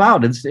what it's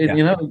about.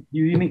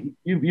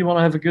 You want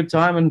to have a good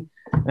time,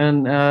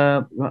 and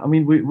I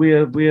mean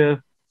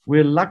we're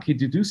lucky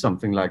to do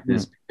something like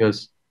this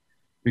because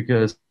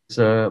lots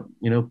of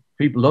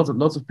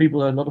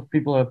people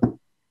are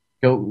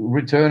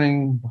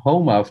returning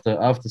home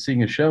after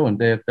seeing a show and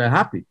they're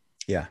happy.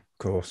 Yeah.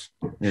 Course.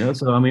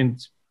 So I mean,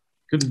 it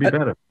couldn't be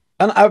better.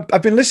 And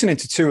I've been listening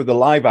to 2 of the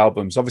live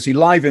albums, obviously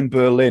Live in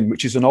Berlin,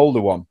 which is an older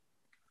one,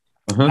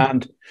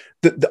 and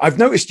I've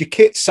noticed your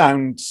kit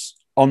sounds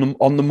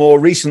on the more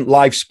recent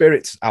Live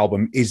Spirits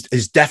album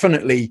is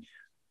definitely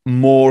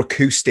more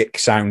acoustic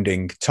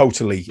sounding.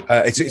 Totally,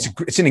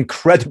 it's an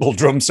incredible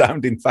drum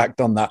sound. In fact,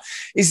 on that,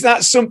 is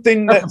that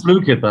something that's a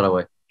Blue kit, by the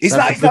way? Is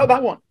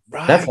that one?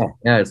 Right. That's one.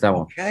 Yeah, it's that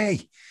one.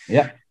 Okay.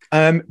 Yeah.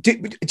 Do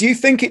you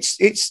think it's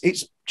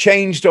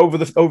changed over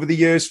the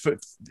years?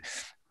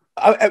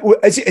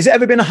 Has it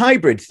ever been a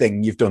hybrid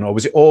thing you've done, or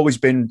was it always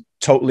been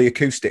totally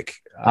acoustic?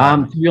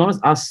 To be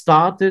honest, I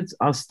started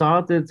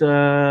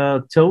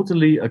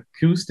totally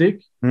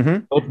acoustic,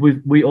 but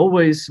we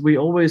always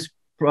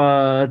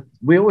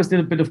did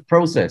a bit of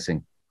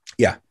processing.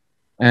 Yeah.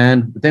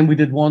 And then we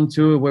did one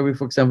tour where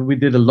for example, we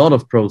did a lot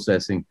of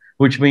processing,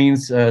 which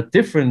means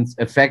different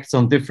effects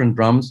on different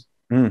drums.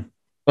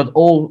 But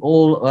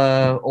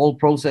all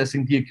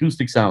processing the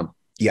acoustic sound.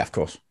 Yeah, of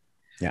course.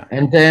 Yeah.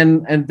 And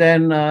then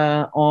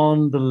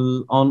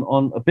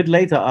on a bit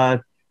later, I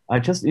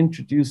just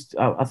introduced.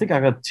 I think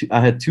I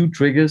had 2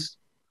 triggers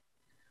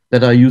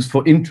that I used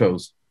for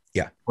intros.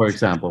 Yeah. For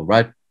example,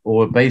 right,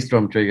 or a bass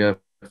drum trigger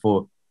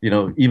for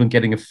even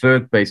getting a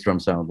 3rd bass drum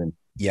sound in.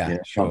 Yeah,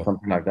 sure.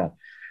 Something like that.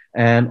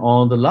 And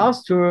on the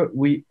last tour,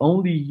 we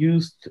only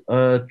used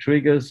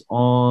triggers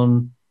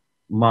on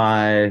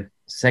my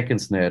second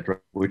snare drum,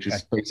 which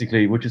is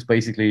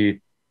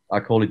basically I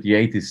call it the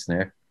 80s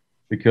snare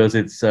because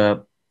it's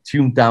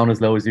tuned down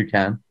as low as you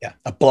can. Yeah,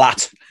 a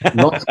blat.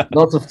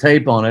 lots of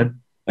tape on it,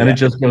 and it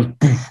just goes.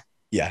 Poof.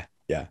 Yeah,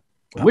 yeah.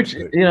 Which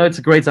it's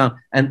a great sound,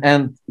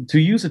 and to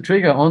use a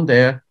trigger on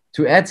there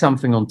to add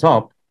something on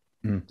top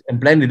and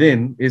blend it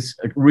in is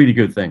a really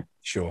good thing.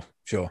 Sure.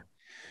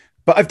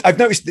 But I've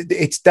noticed that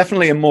it's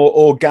definitely a more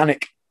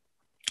organic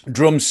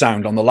drum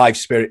sound on the Live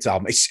Spirits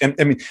album.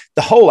 I mean,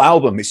 the whole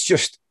album it's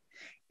just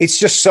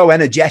so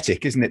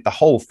energetic, isn't it? The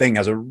whole thing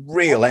has a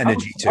real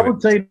energy to it. I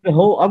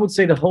would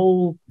say the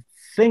whole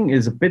thing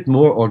is a bit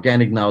more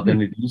organic now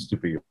than it used to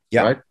be.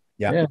 Yeah, right?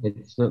 Yeah.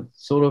 It's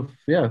sort of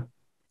yeah.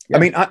 I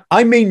mean,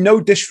 I mean no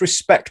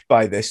disrespect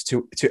by this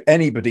to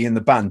anybody in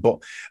the band,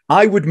 but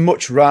I would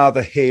much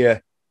rather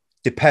hear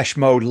Depeche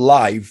Mode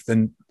live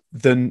than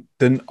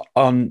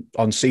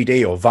on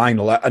CD or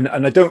vinyl. And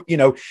I don't,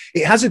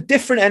 it has a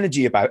different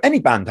energy about any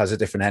band has a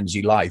different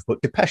energy live,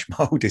 but Depeche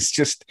Mode is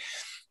just,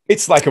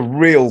 it's like a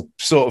real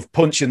sort of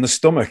punch in the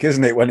stomach,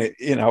 isn't it? When it,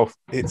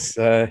 it's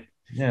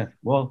yeah,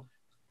 well,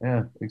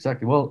 yeah,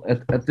 exactly. Well,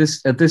 at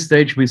this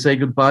stage, we say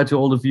goodbye to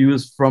all the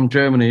viewers from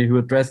Germany who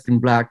are dressed in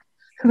black.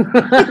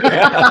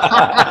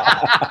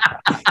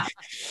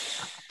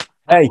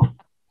 Hey,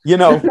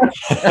 I'm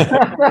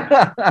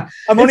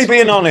only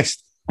being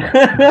honest.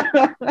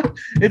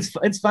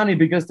 It's funny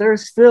because there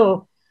is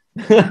still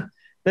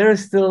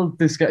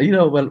this guy,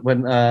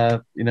 when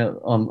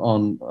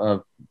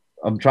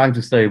I'm trying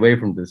to stay away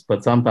from this,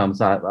 but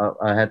sometimes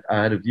I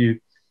had a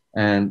view,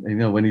 and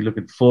when you look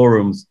at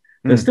forums,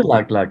 there's still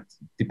like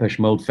Depeche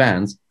Mode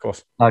fans, of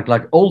course,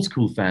 like old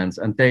school fans,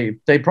 and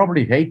they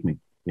probably hate me,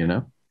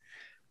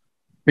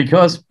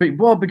 because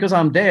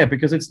I'm there,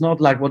 because it's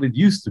not like what it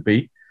used to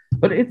be.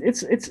 But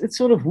it's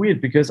sort of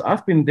weird because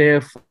I've been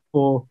there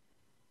for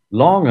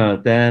longer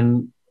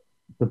than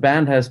the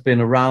band has been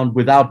around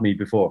without me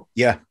before.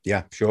 Yeah,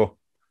 sure.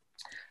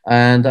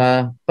 And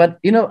but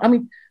I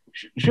mean,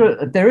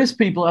 sure, there is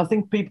people. I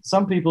think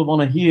some people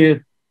want to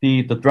hear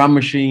the drum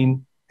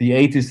machine, the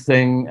 80s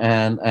thing,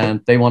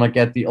 and they want to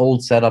get the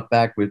old setup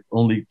back with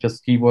only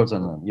just keyboards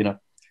and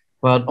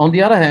But on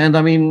the other hand,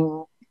 I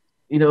mean,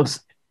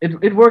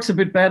 it works a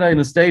bit better in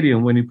a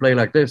stadium when you play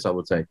like this, I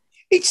would say.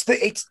 It's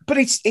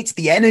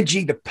the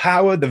energy, the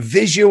power, the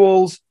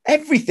visuals,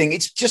 everything.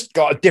 It's just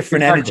got a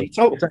different energy.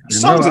 So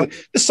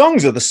the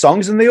songs are the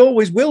songs, and they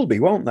always will be,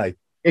 won't they?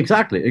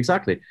 Exactly.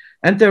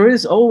 And there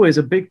is always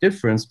a big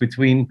difference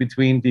between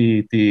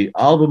the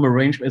album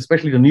arrangement,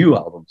 especially the new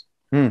albums.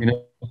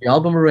 The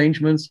album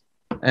arrangements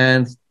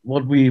and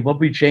what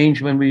we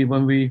change when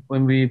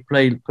we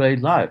play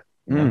live.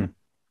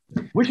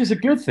 Which is a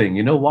good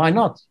thing, why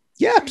not?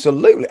 Yeah,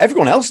 absolutely.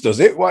 Everyone else does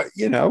it. What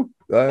I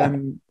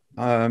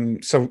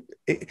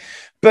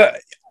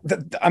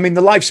mean,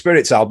 the Live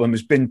Spirits album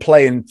has been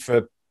playing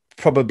for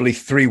probably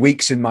 3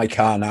 weeks in my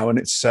car now, and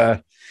it's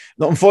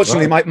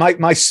unfortunately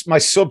my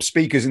sub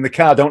speakers in the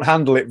car don't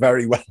handle it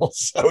very well,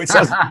 so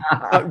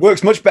it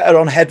works much better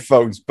on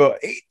headphones. But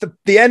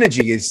the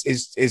energy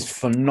is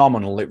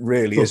phenomenal. It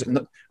really is,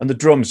 and the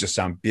drums just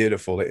sound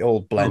beautiful. It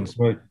all blends.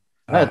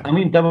 I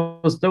mean, that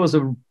was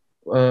a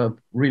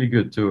really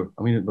good tour.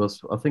 I mean, it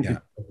was. I think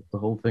the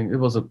whole thing. It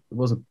was a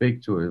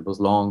big tour. It was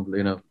long,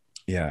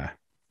 Yeah,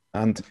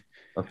 and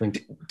I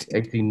think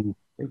 18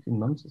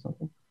 months or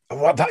something.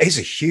 Well, that is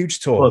a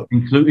huge tour, well,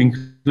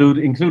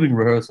 including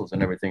rehearsals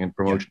and everything and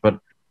promotion. Yeah.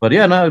 But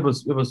yeah, no, it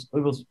was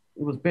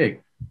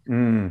big.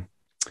 And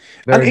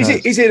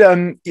is it?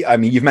 I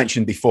mean, you've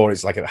mentioned before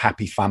it's like a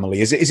happy family.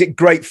 Is it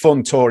great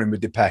fun touring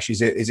with Depeche?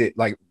 Is it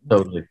like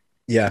totally?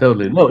 Yeah,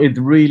 totally. No, it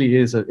really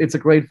is. It's a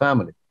great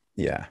family.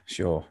 Yeah,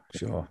 sure.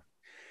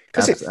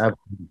 Because it's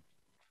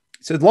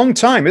a long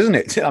time, isn't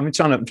it? I'm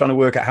trying to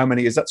work out how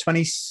many is that.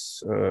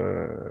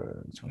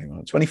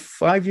 21,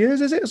 25 years,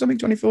 is it, or something?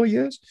 24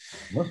 years?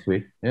 Must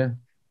be, yeah.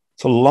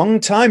 It's a long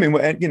time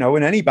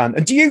in any band.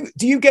 And do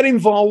you get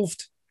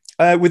involved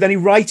with any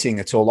writing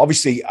at all?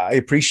 Obviously, I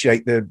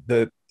appreciate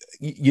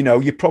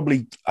you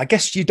probably, I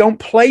guess you don't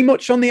play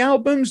much on the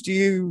albums, do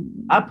you?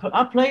 I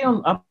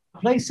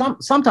play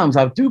sometimes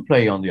I do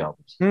play on the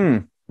albums.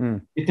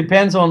 It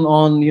depends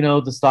on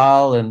the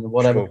style and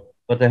whatever. Sure.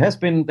 But there has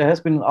been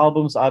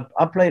albums I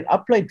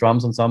played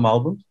drums on some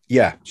albums.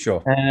 Yeah,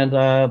 sure. And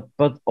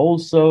but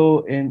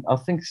also I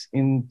think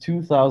in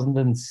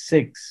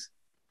 2006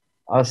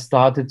 I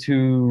started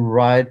to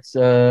write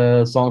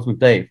songs with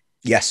Dave.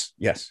 Yes.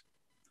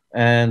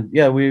 And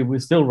yeah, we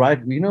still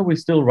write. We're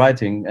still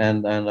writing,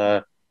 and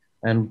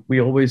we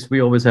always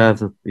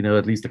have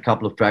at least a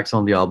couple of tracks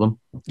on the album.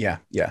 Yeah.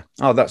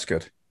 Oh, that's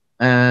good.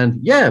 And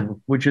yeah,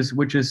 which is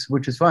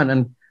fine.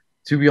 And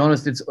to be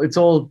honest, it's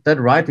all that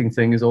writing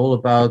thing is all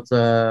about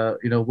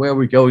where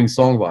we're going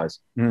song wise.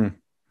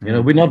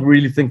 We're not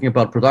really thinking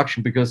about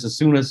production, because as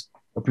soon as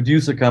a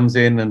producer comes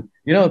in, and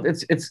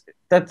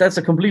that's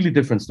a completely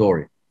different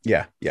story.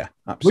 Yeah,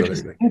 absolutely. Which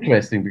is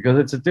interesting, because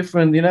it's a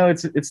different,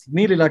 it's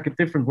nearly like a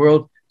different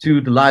world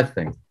to the live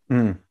thing.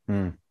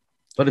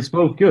 But it's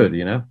both good,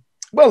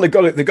 Well, they've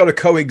got to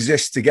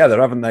coexist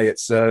together, haven't they?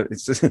 It's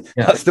just,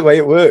 Yeah. that's the way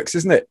it works,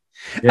 isn't it?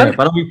 Yeah, And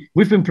but I mean,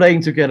 we've been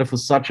playing together for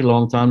such a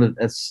long time that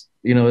as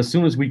you know, as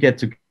soon as we get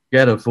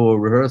together for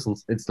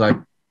rehearsals, it's like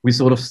we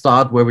sort of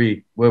start where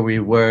we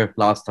were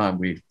last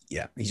time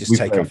yeah, you just we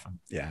take played. off.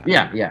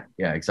 Yeah,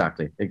 Yeah,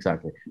 exactly,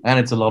 and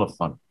it's a lot of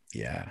fun.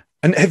 yeah.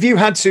 And have you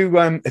had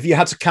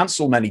to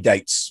cancel many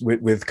dates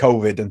with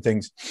COVID and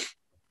things?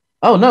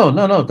 Oh no,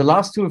 the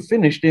last two have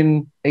finished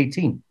in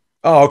 18.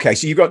 Oh, okay.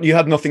 So you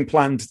had nothing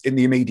planned in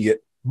the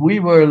immediate. We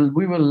were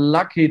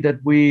lucky that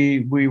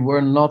we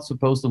were not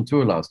supposed on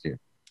tour last year.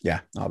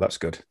 Yeah. Oh, that's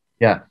good.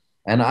 Yeah,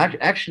 and I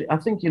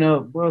think, you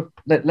know, well,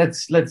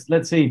 let's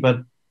see.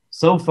 But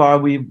so far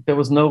there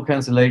was no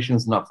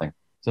cancellations, nothing.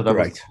 So that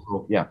Great.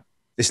 was, yeah.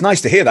 It's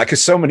nice to hear that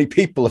because so many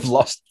people have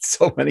lost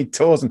so many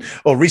tours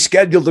or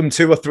rescheduled them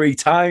 2 or 3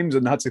 times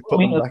and had to put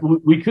them back.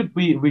 We could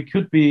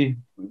be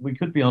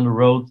on the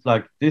road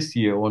like this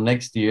year or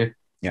next year.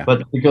 Yeah.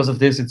 But because of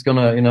this, it's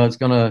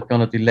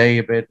gonna delay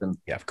a bit. And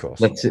yeah, of course.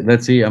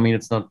 Let's see. I mean,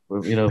 it's not,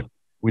 you know,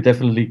 we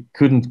definitely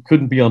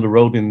couldn't be on the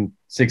road in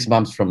 6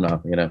 months from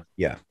now. You know.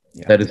 Yeah.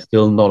 That is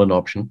still not an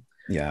option.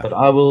 Yeah. But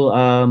I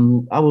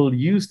will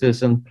use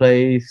this and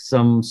play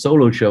some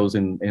solo shows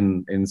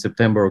in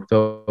September,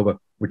 October,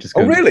 which is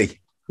good. Oh, really?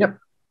 Yep.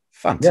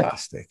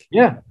 Fantastic.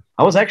 Yeah.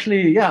 I was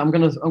actually, I'm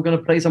gonna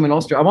play some in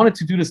Austria. I wanted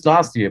to do this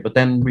last year, but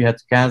then we had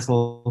to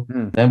cancel.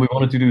 Then we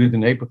wanted to do it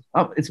in April.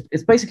 Oh,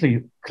 it's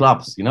basically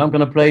clubs, you know. I'm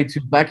gonna play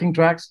 2 backing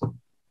tracks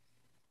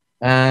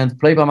and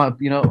play by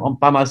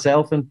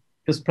myself and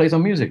just play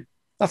some music.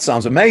 That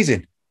sounds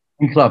amazing.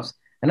 In clubs.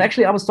 And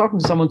actually, I was talking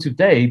to someone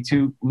today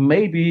to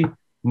maybe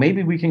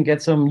we can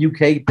get some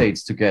UK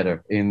dates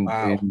together in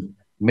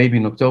maybe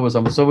in October or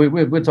something. So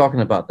we're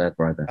talking about that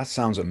right now. That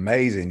sounds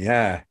amazing.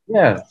 Yeah.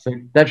 Yeah. So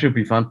that should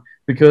be fun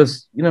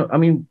because, you know, I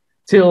mean,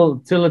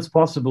 till it's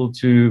possible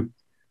to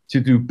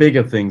do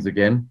bigger things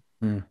again.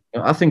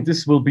 I think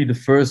this will be the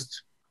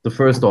first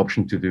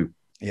option to do.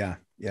 Yeah.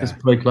 Yeah. Just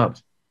play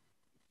clubs.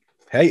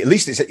 Hey, at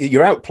least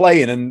you're out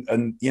playing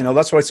and you know,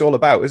 that's what it's all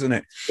about, isn't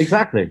it?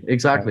 Exactly.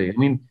 I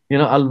mean, you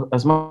know,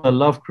 as much as I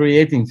love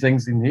creating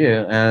things in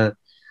here,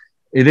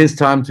 it is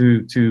time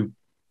to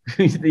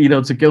you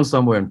know, to go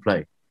somewhere and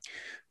play.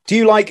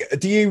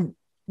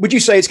 Would you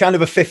say it's kind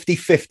of a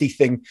 50-50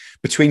 thing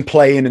between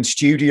playing and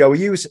studio? Are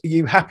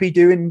you happy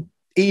doing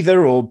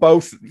either or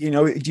both? You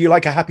know, do you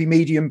like a happy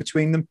medium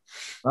between them?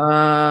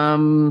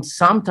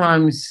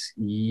 Sometimes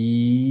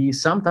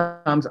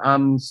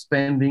I'm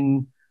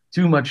spending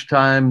too much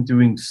time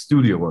doing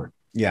studio work.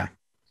 Yeah.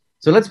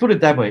 So let's put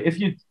it that way. If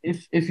you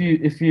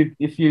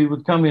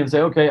would come here and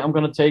say, okay, I'm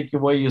going to take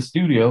away your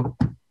studio,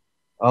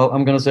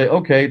 I'm going to say,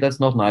 okay, that's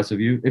not nice of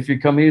you. If you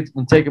come here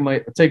and take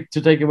away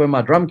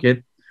my drum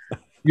kit,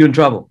 you're in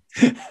trouble.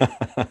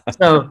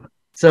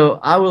 so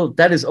I will.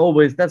 That's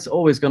always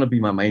going to be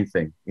my main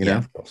thing. You know.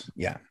 Of course.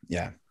 Yeah.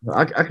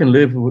 I can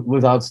live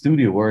without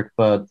studio work,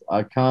 but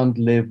I can't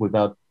live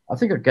without. I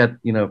think I get,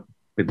 you know, a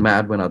bit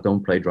mad when I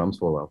don't play drums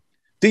for a while.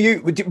 Do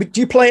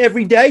you play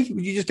every day?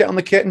 Would you just get on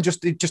the kit and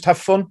just have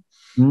fun?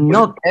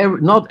 Not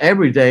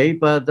every day,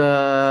 but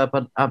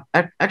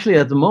actually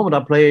at the moment I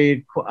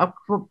play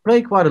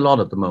quite a lot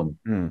at the moment.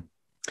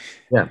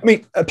 Yeah, I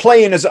mean,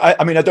 playing as I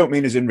don't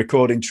mean as in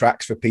recording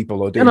tracks for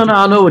people or doing. No,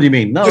 I know what you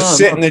mean. Just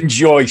sit and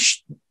enjoy.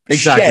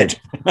 Exactly.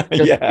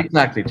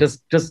 Exactly.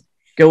 Just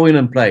go in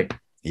and play.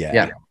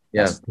 Yeah.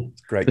 That's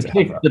great.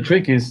 The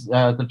trick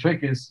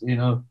is, you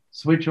know,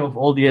 switch off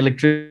all the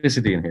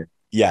electricity in here.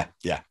 Yeah.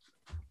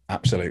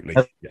 Absolutely.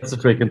 That's the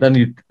trick. And then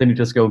you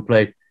just go and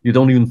play. You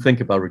don't even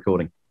think about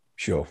recording.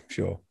 Sure.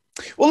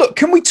 Well, look,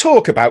 can we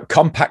talk about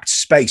Compact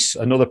Space,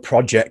 another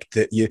project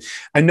that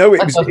I know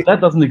that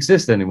doesn't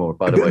exist anymore,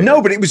 by the way.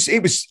 No, but it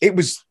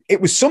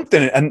was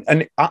something.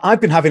 And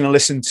I've been having a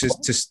listen to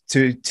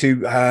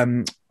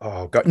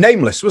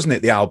Nameless, wasn't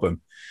it? The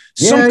album.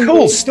 Some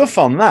cool stuff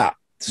on that.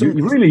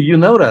 You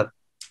know that?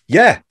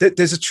 Yeah.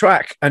 There's a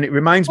track and it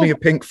reminds me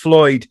of Pink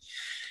Floyd.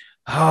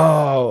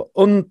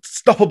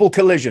 Unstoppable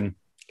Collision.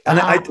 And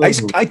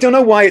I don't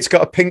know why it's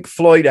got a Pink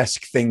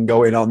Floyd-esque thing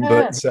going on,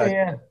 but it's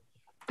a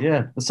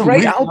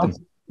great album.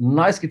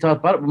 Nice guitars.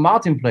 But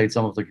Martin played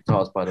some of the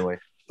guitars, by the way.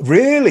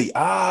 Really?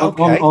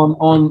 Okay.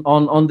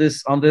 On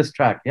this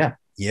track, yeah.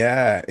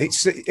 Yeah,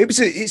 so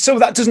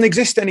that doesn't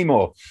exist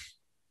anymore.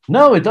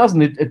 No, it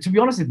doesn't. To be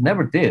honest, it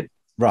never did.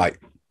 Right.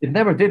 It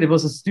never did. It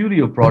was a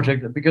studio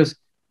project because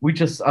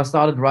I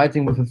started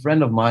writing with a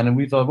friend of mine, and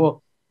we thought,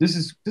 well, this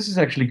is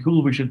actually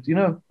cool. We should, you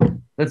know,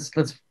 let's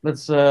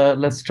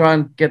try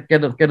and get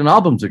an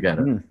album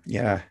together.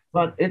 Yeah.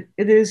 But it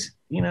is,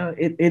 you know,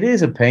 it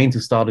is a pain to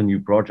start a new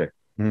project.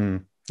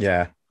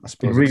 Yeah, I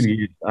suppose it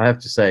really is, I have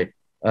to say.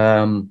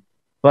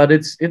 But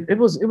it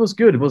was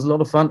good. It was a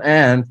lot of fun,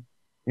 and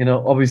you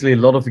know, obviously a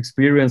lot of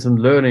experience and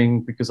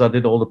learning because I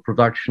did all the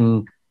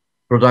production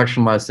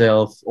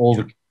myself, all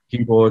the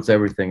keyboards,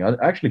 everything. I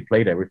actually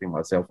played everything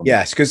myself.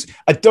 Yes, because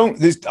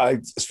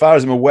as far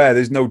as I'm aware,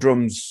 there's no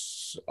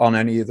drums bass on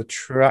any of the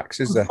tracks?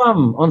 Is there?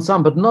 On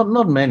some, but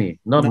not many.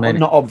 Not many.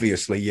 Not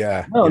obviously,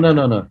 yeah. No,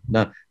 yeah.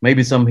 No.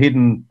 Maybe some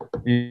hidden,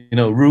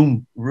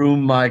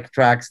 room mic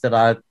tracks that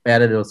I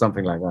added or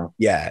something like that.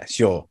 Yeah,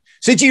 sure.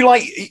 So do you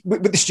like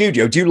with the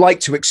studio? Do you like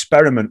to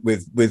experiment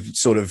with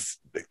sort of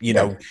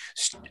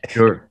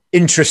sure,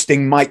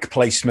 interesting mic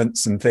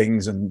placements and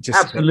things and just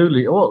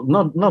absolutely? Oh,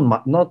 not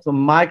the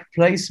mic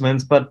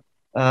placements, but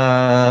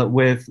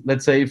with,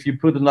 let's say, if you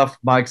put enough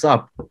mics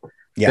up,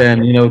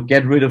 then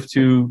get rid of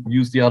two,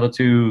 use the other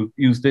two,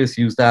 use this,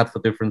 use that for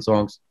different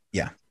songs.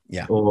 Yeah.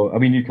 Or I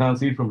mean, you can't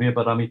see it from here,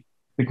 but I mean,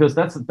 because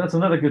that's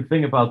another good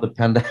thing about the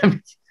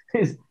pandemic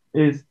is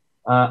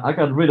I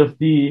got rid of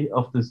the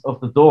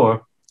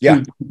door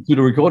to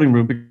the recording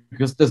room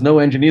because there's no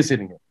engineer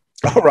sitting here.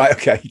 Oh, right.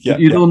 Okay. Yeah.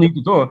 You don't need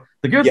the door.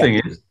 The good thing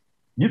is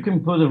you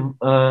can put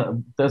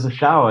there's a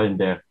shower in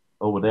there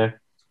over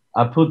there.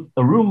 I put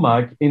a room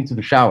mic into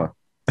the shower,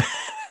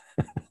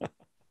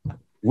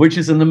 which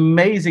is an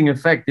amazing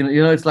effect.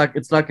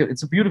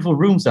 It's a beautiful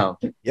room sound.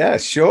 Yeah,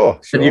 sure.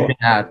 That you can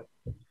add.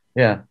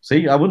 Yeah.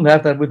 See, I wouldn't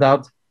have that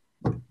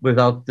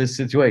without this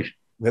situation.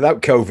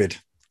 Without COVID.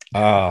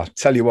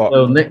 Tell you what.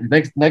 So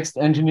next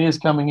engineers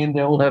coming in,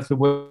 they all have to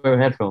wear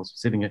headphones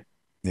sitting here.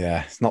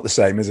 Yeah, it's not the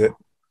same, is it?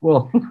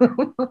 Well,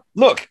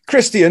 look,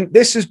 Christian,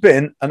 this has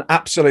been an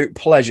absolute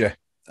pleasure,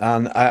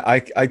 and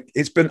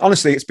it's been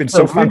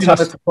so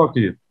fantastic nice to talk to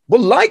you.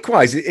 Well,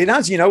 likewise, it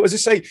has. As I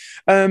say,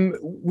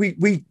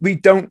 we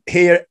don't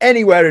hear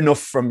anywhere enough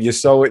from you,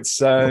 so it's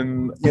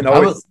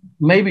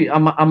maybe I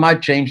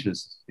might change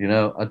this.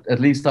 At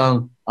least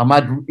I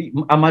might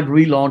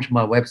relaunch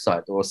my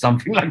website or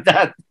something like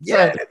that.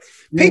 Yeah,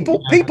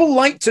 people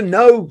like to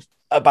know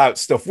about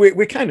stuff.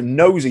 We're kind of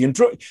nosy, and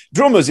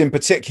drummers in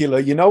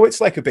particular,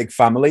 it's like a big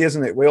family,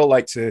 isn't it? We all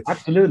like to.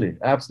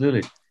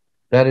 Absolutely.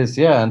 That is,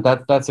 and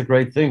that's a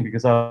great thing,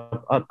 because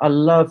I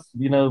love,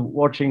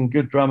 watching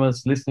good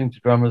drummers, listening to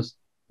drummers.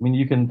 I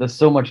mean, there's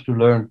so much to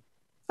learn.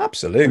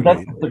 Absolutely. And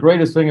that's the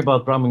greatest thing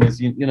about drumming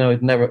is,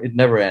 it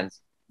never ends.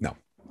 No,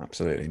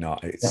 absolutely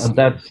not. And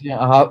that's,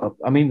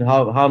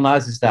 how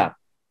nice is that?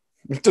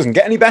 It doesn't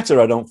get any better,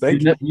 I don't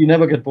think. You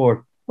never get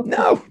bored.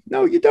 No,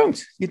 you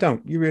don't.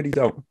 You really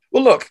don't.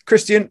 Well, look,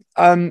 Christian,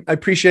 I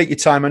appreciate your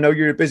time. I know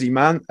you're a busy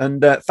man,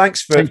 and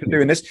thanks for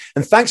doing this,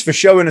 and thanks for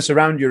showing us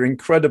around your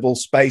incredible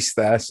space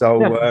there. So,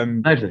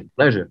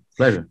 pleasure.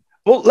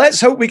 Well, let's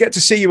hope we get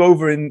to see you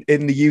over in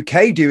the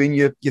UK doing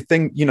your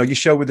thing, your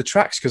show with the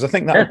tracks, because I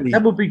think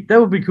that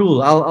would be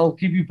cool. I'll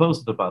keep you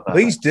posted about that.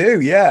 Please do.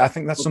 Yeah, I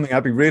think that's something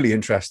I'd be really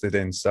interested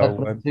in.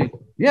 So,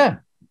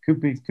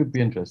 could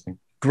be interesting.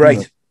 Great.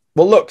 Yeah.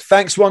 Well, look,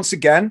 thanks once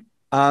again,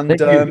 and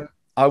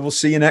I will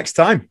see you next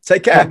time.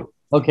 Take care.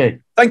 Okay.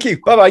 Thank you.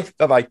 Bye-bye.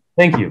 Bye-bye.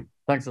 Thank you.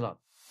 Thanks a lot.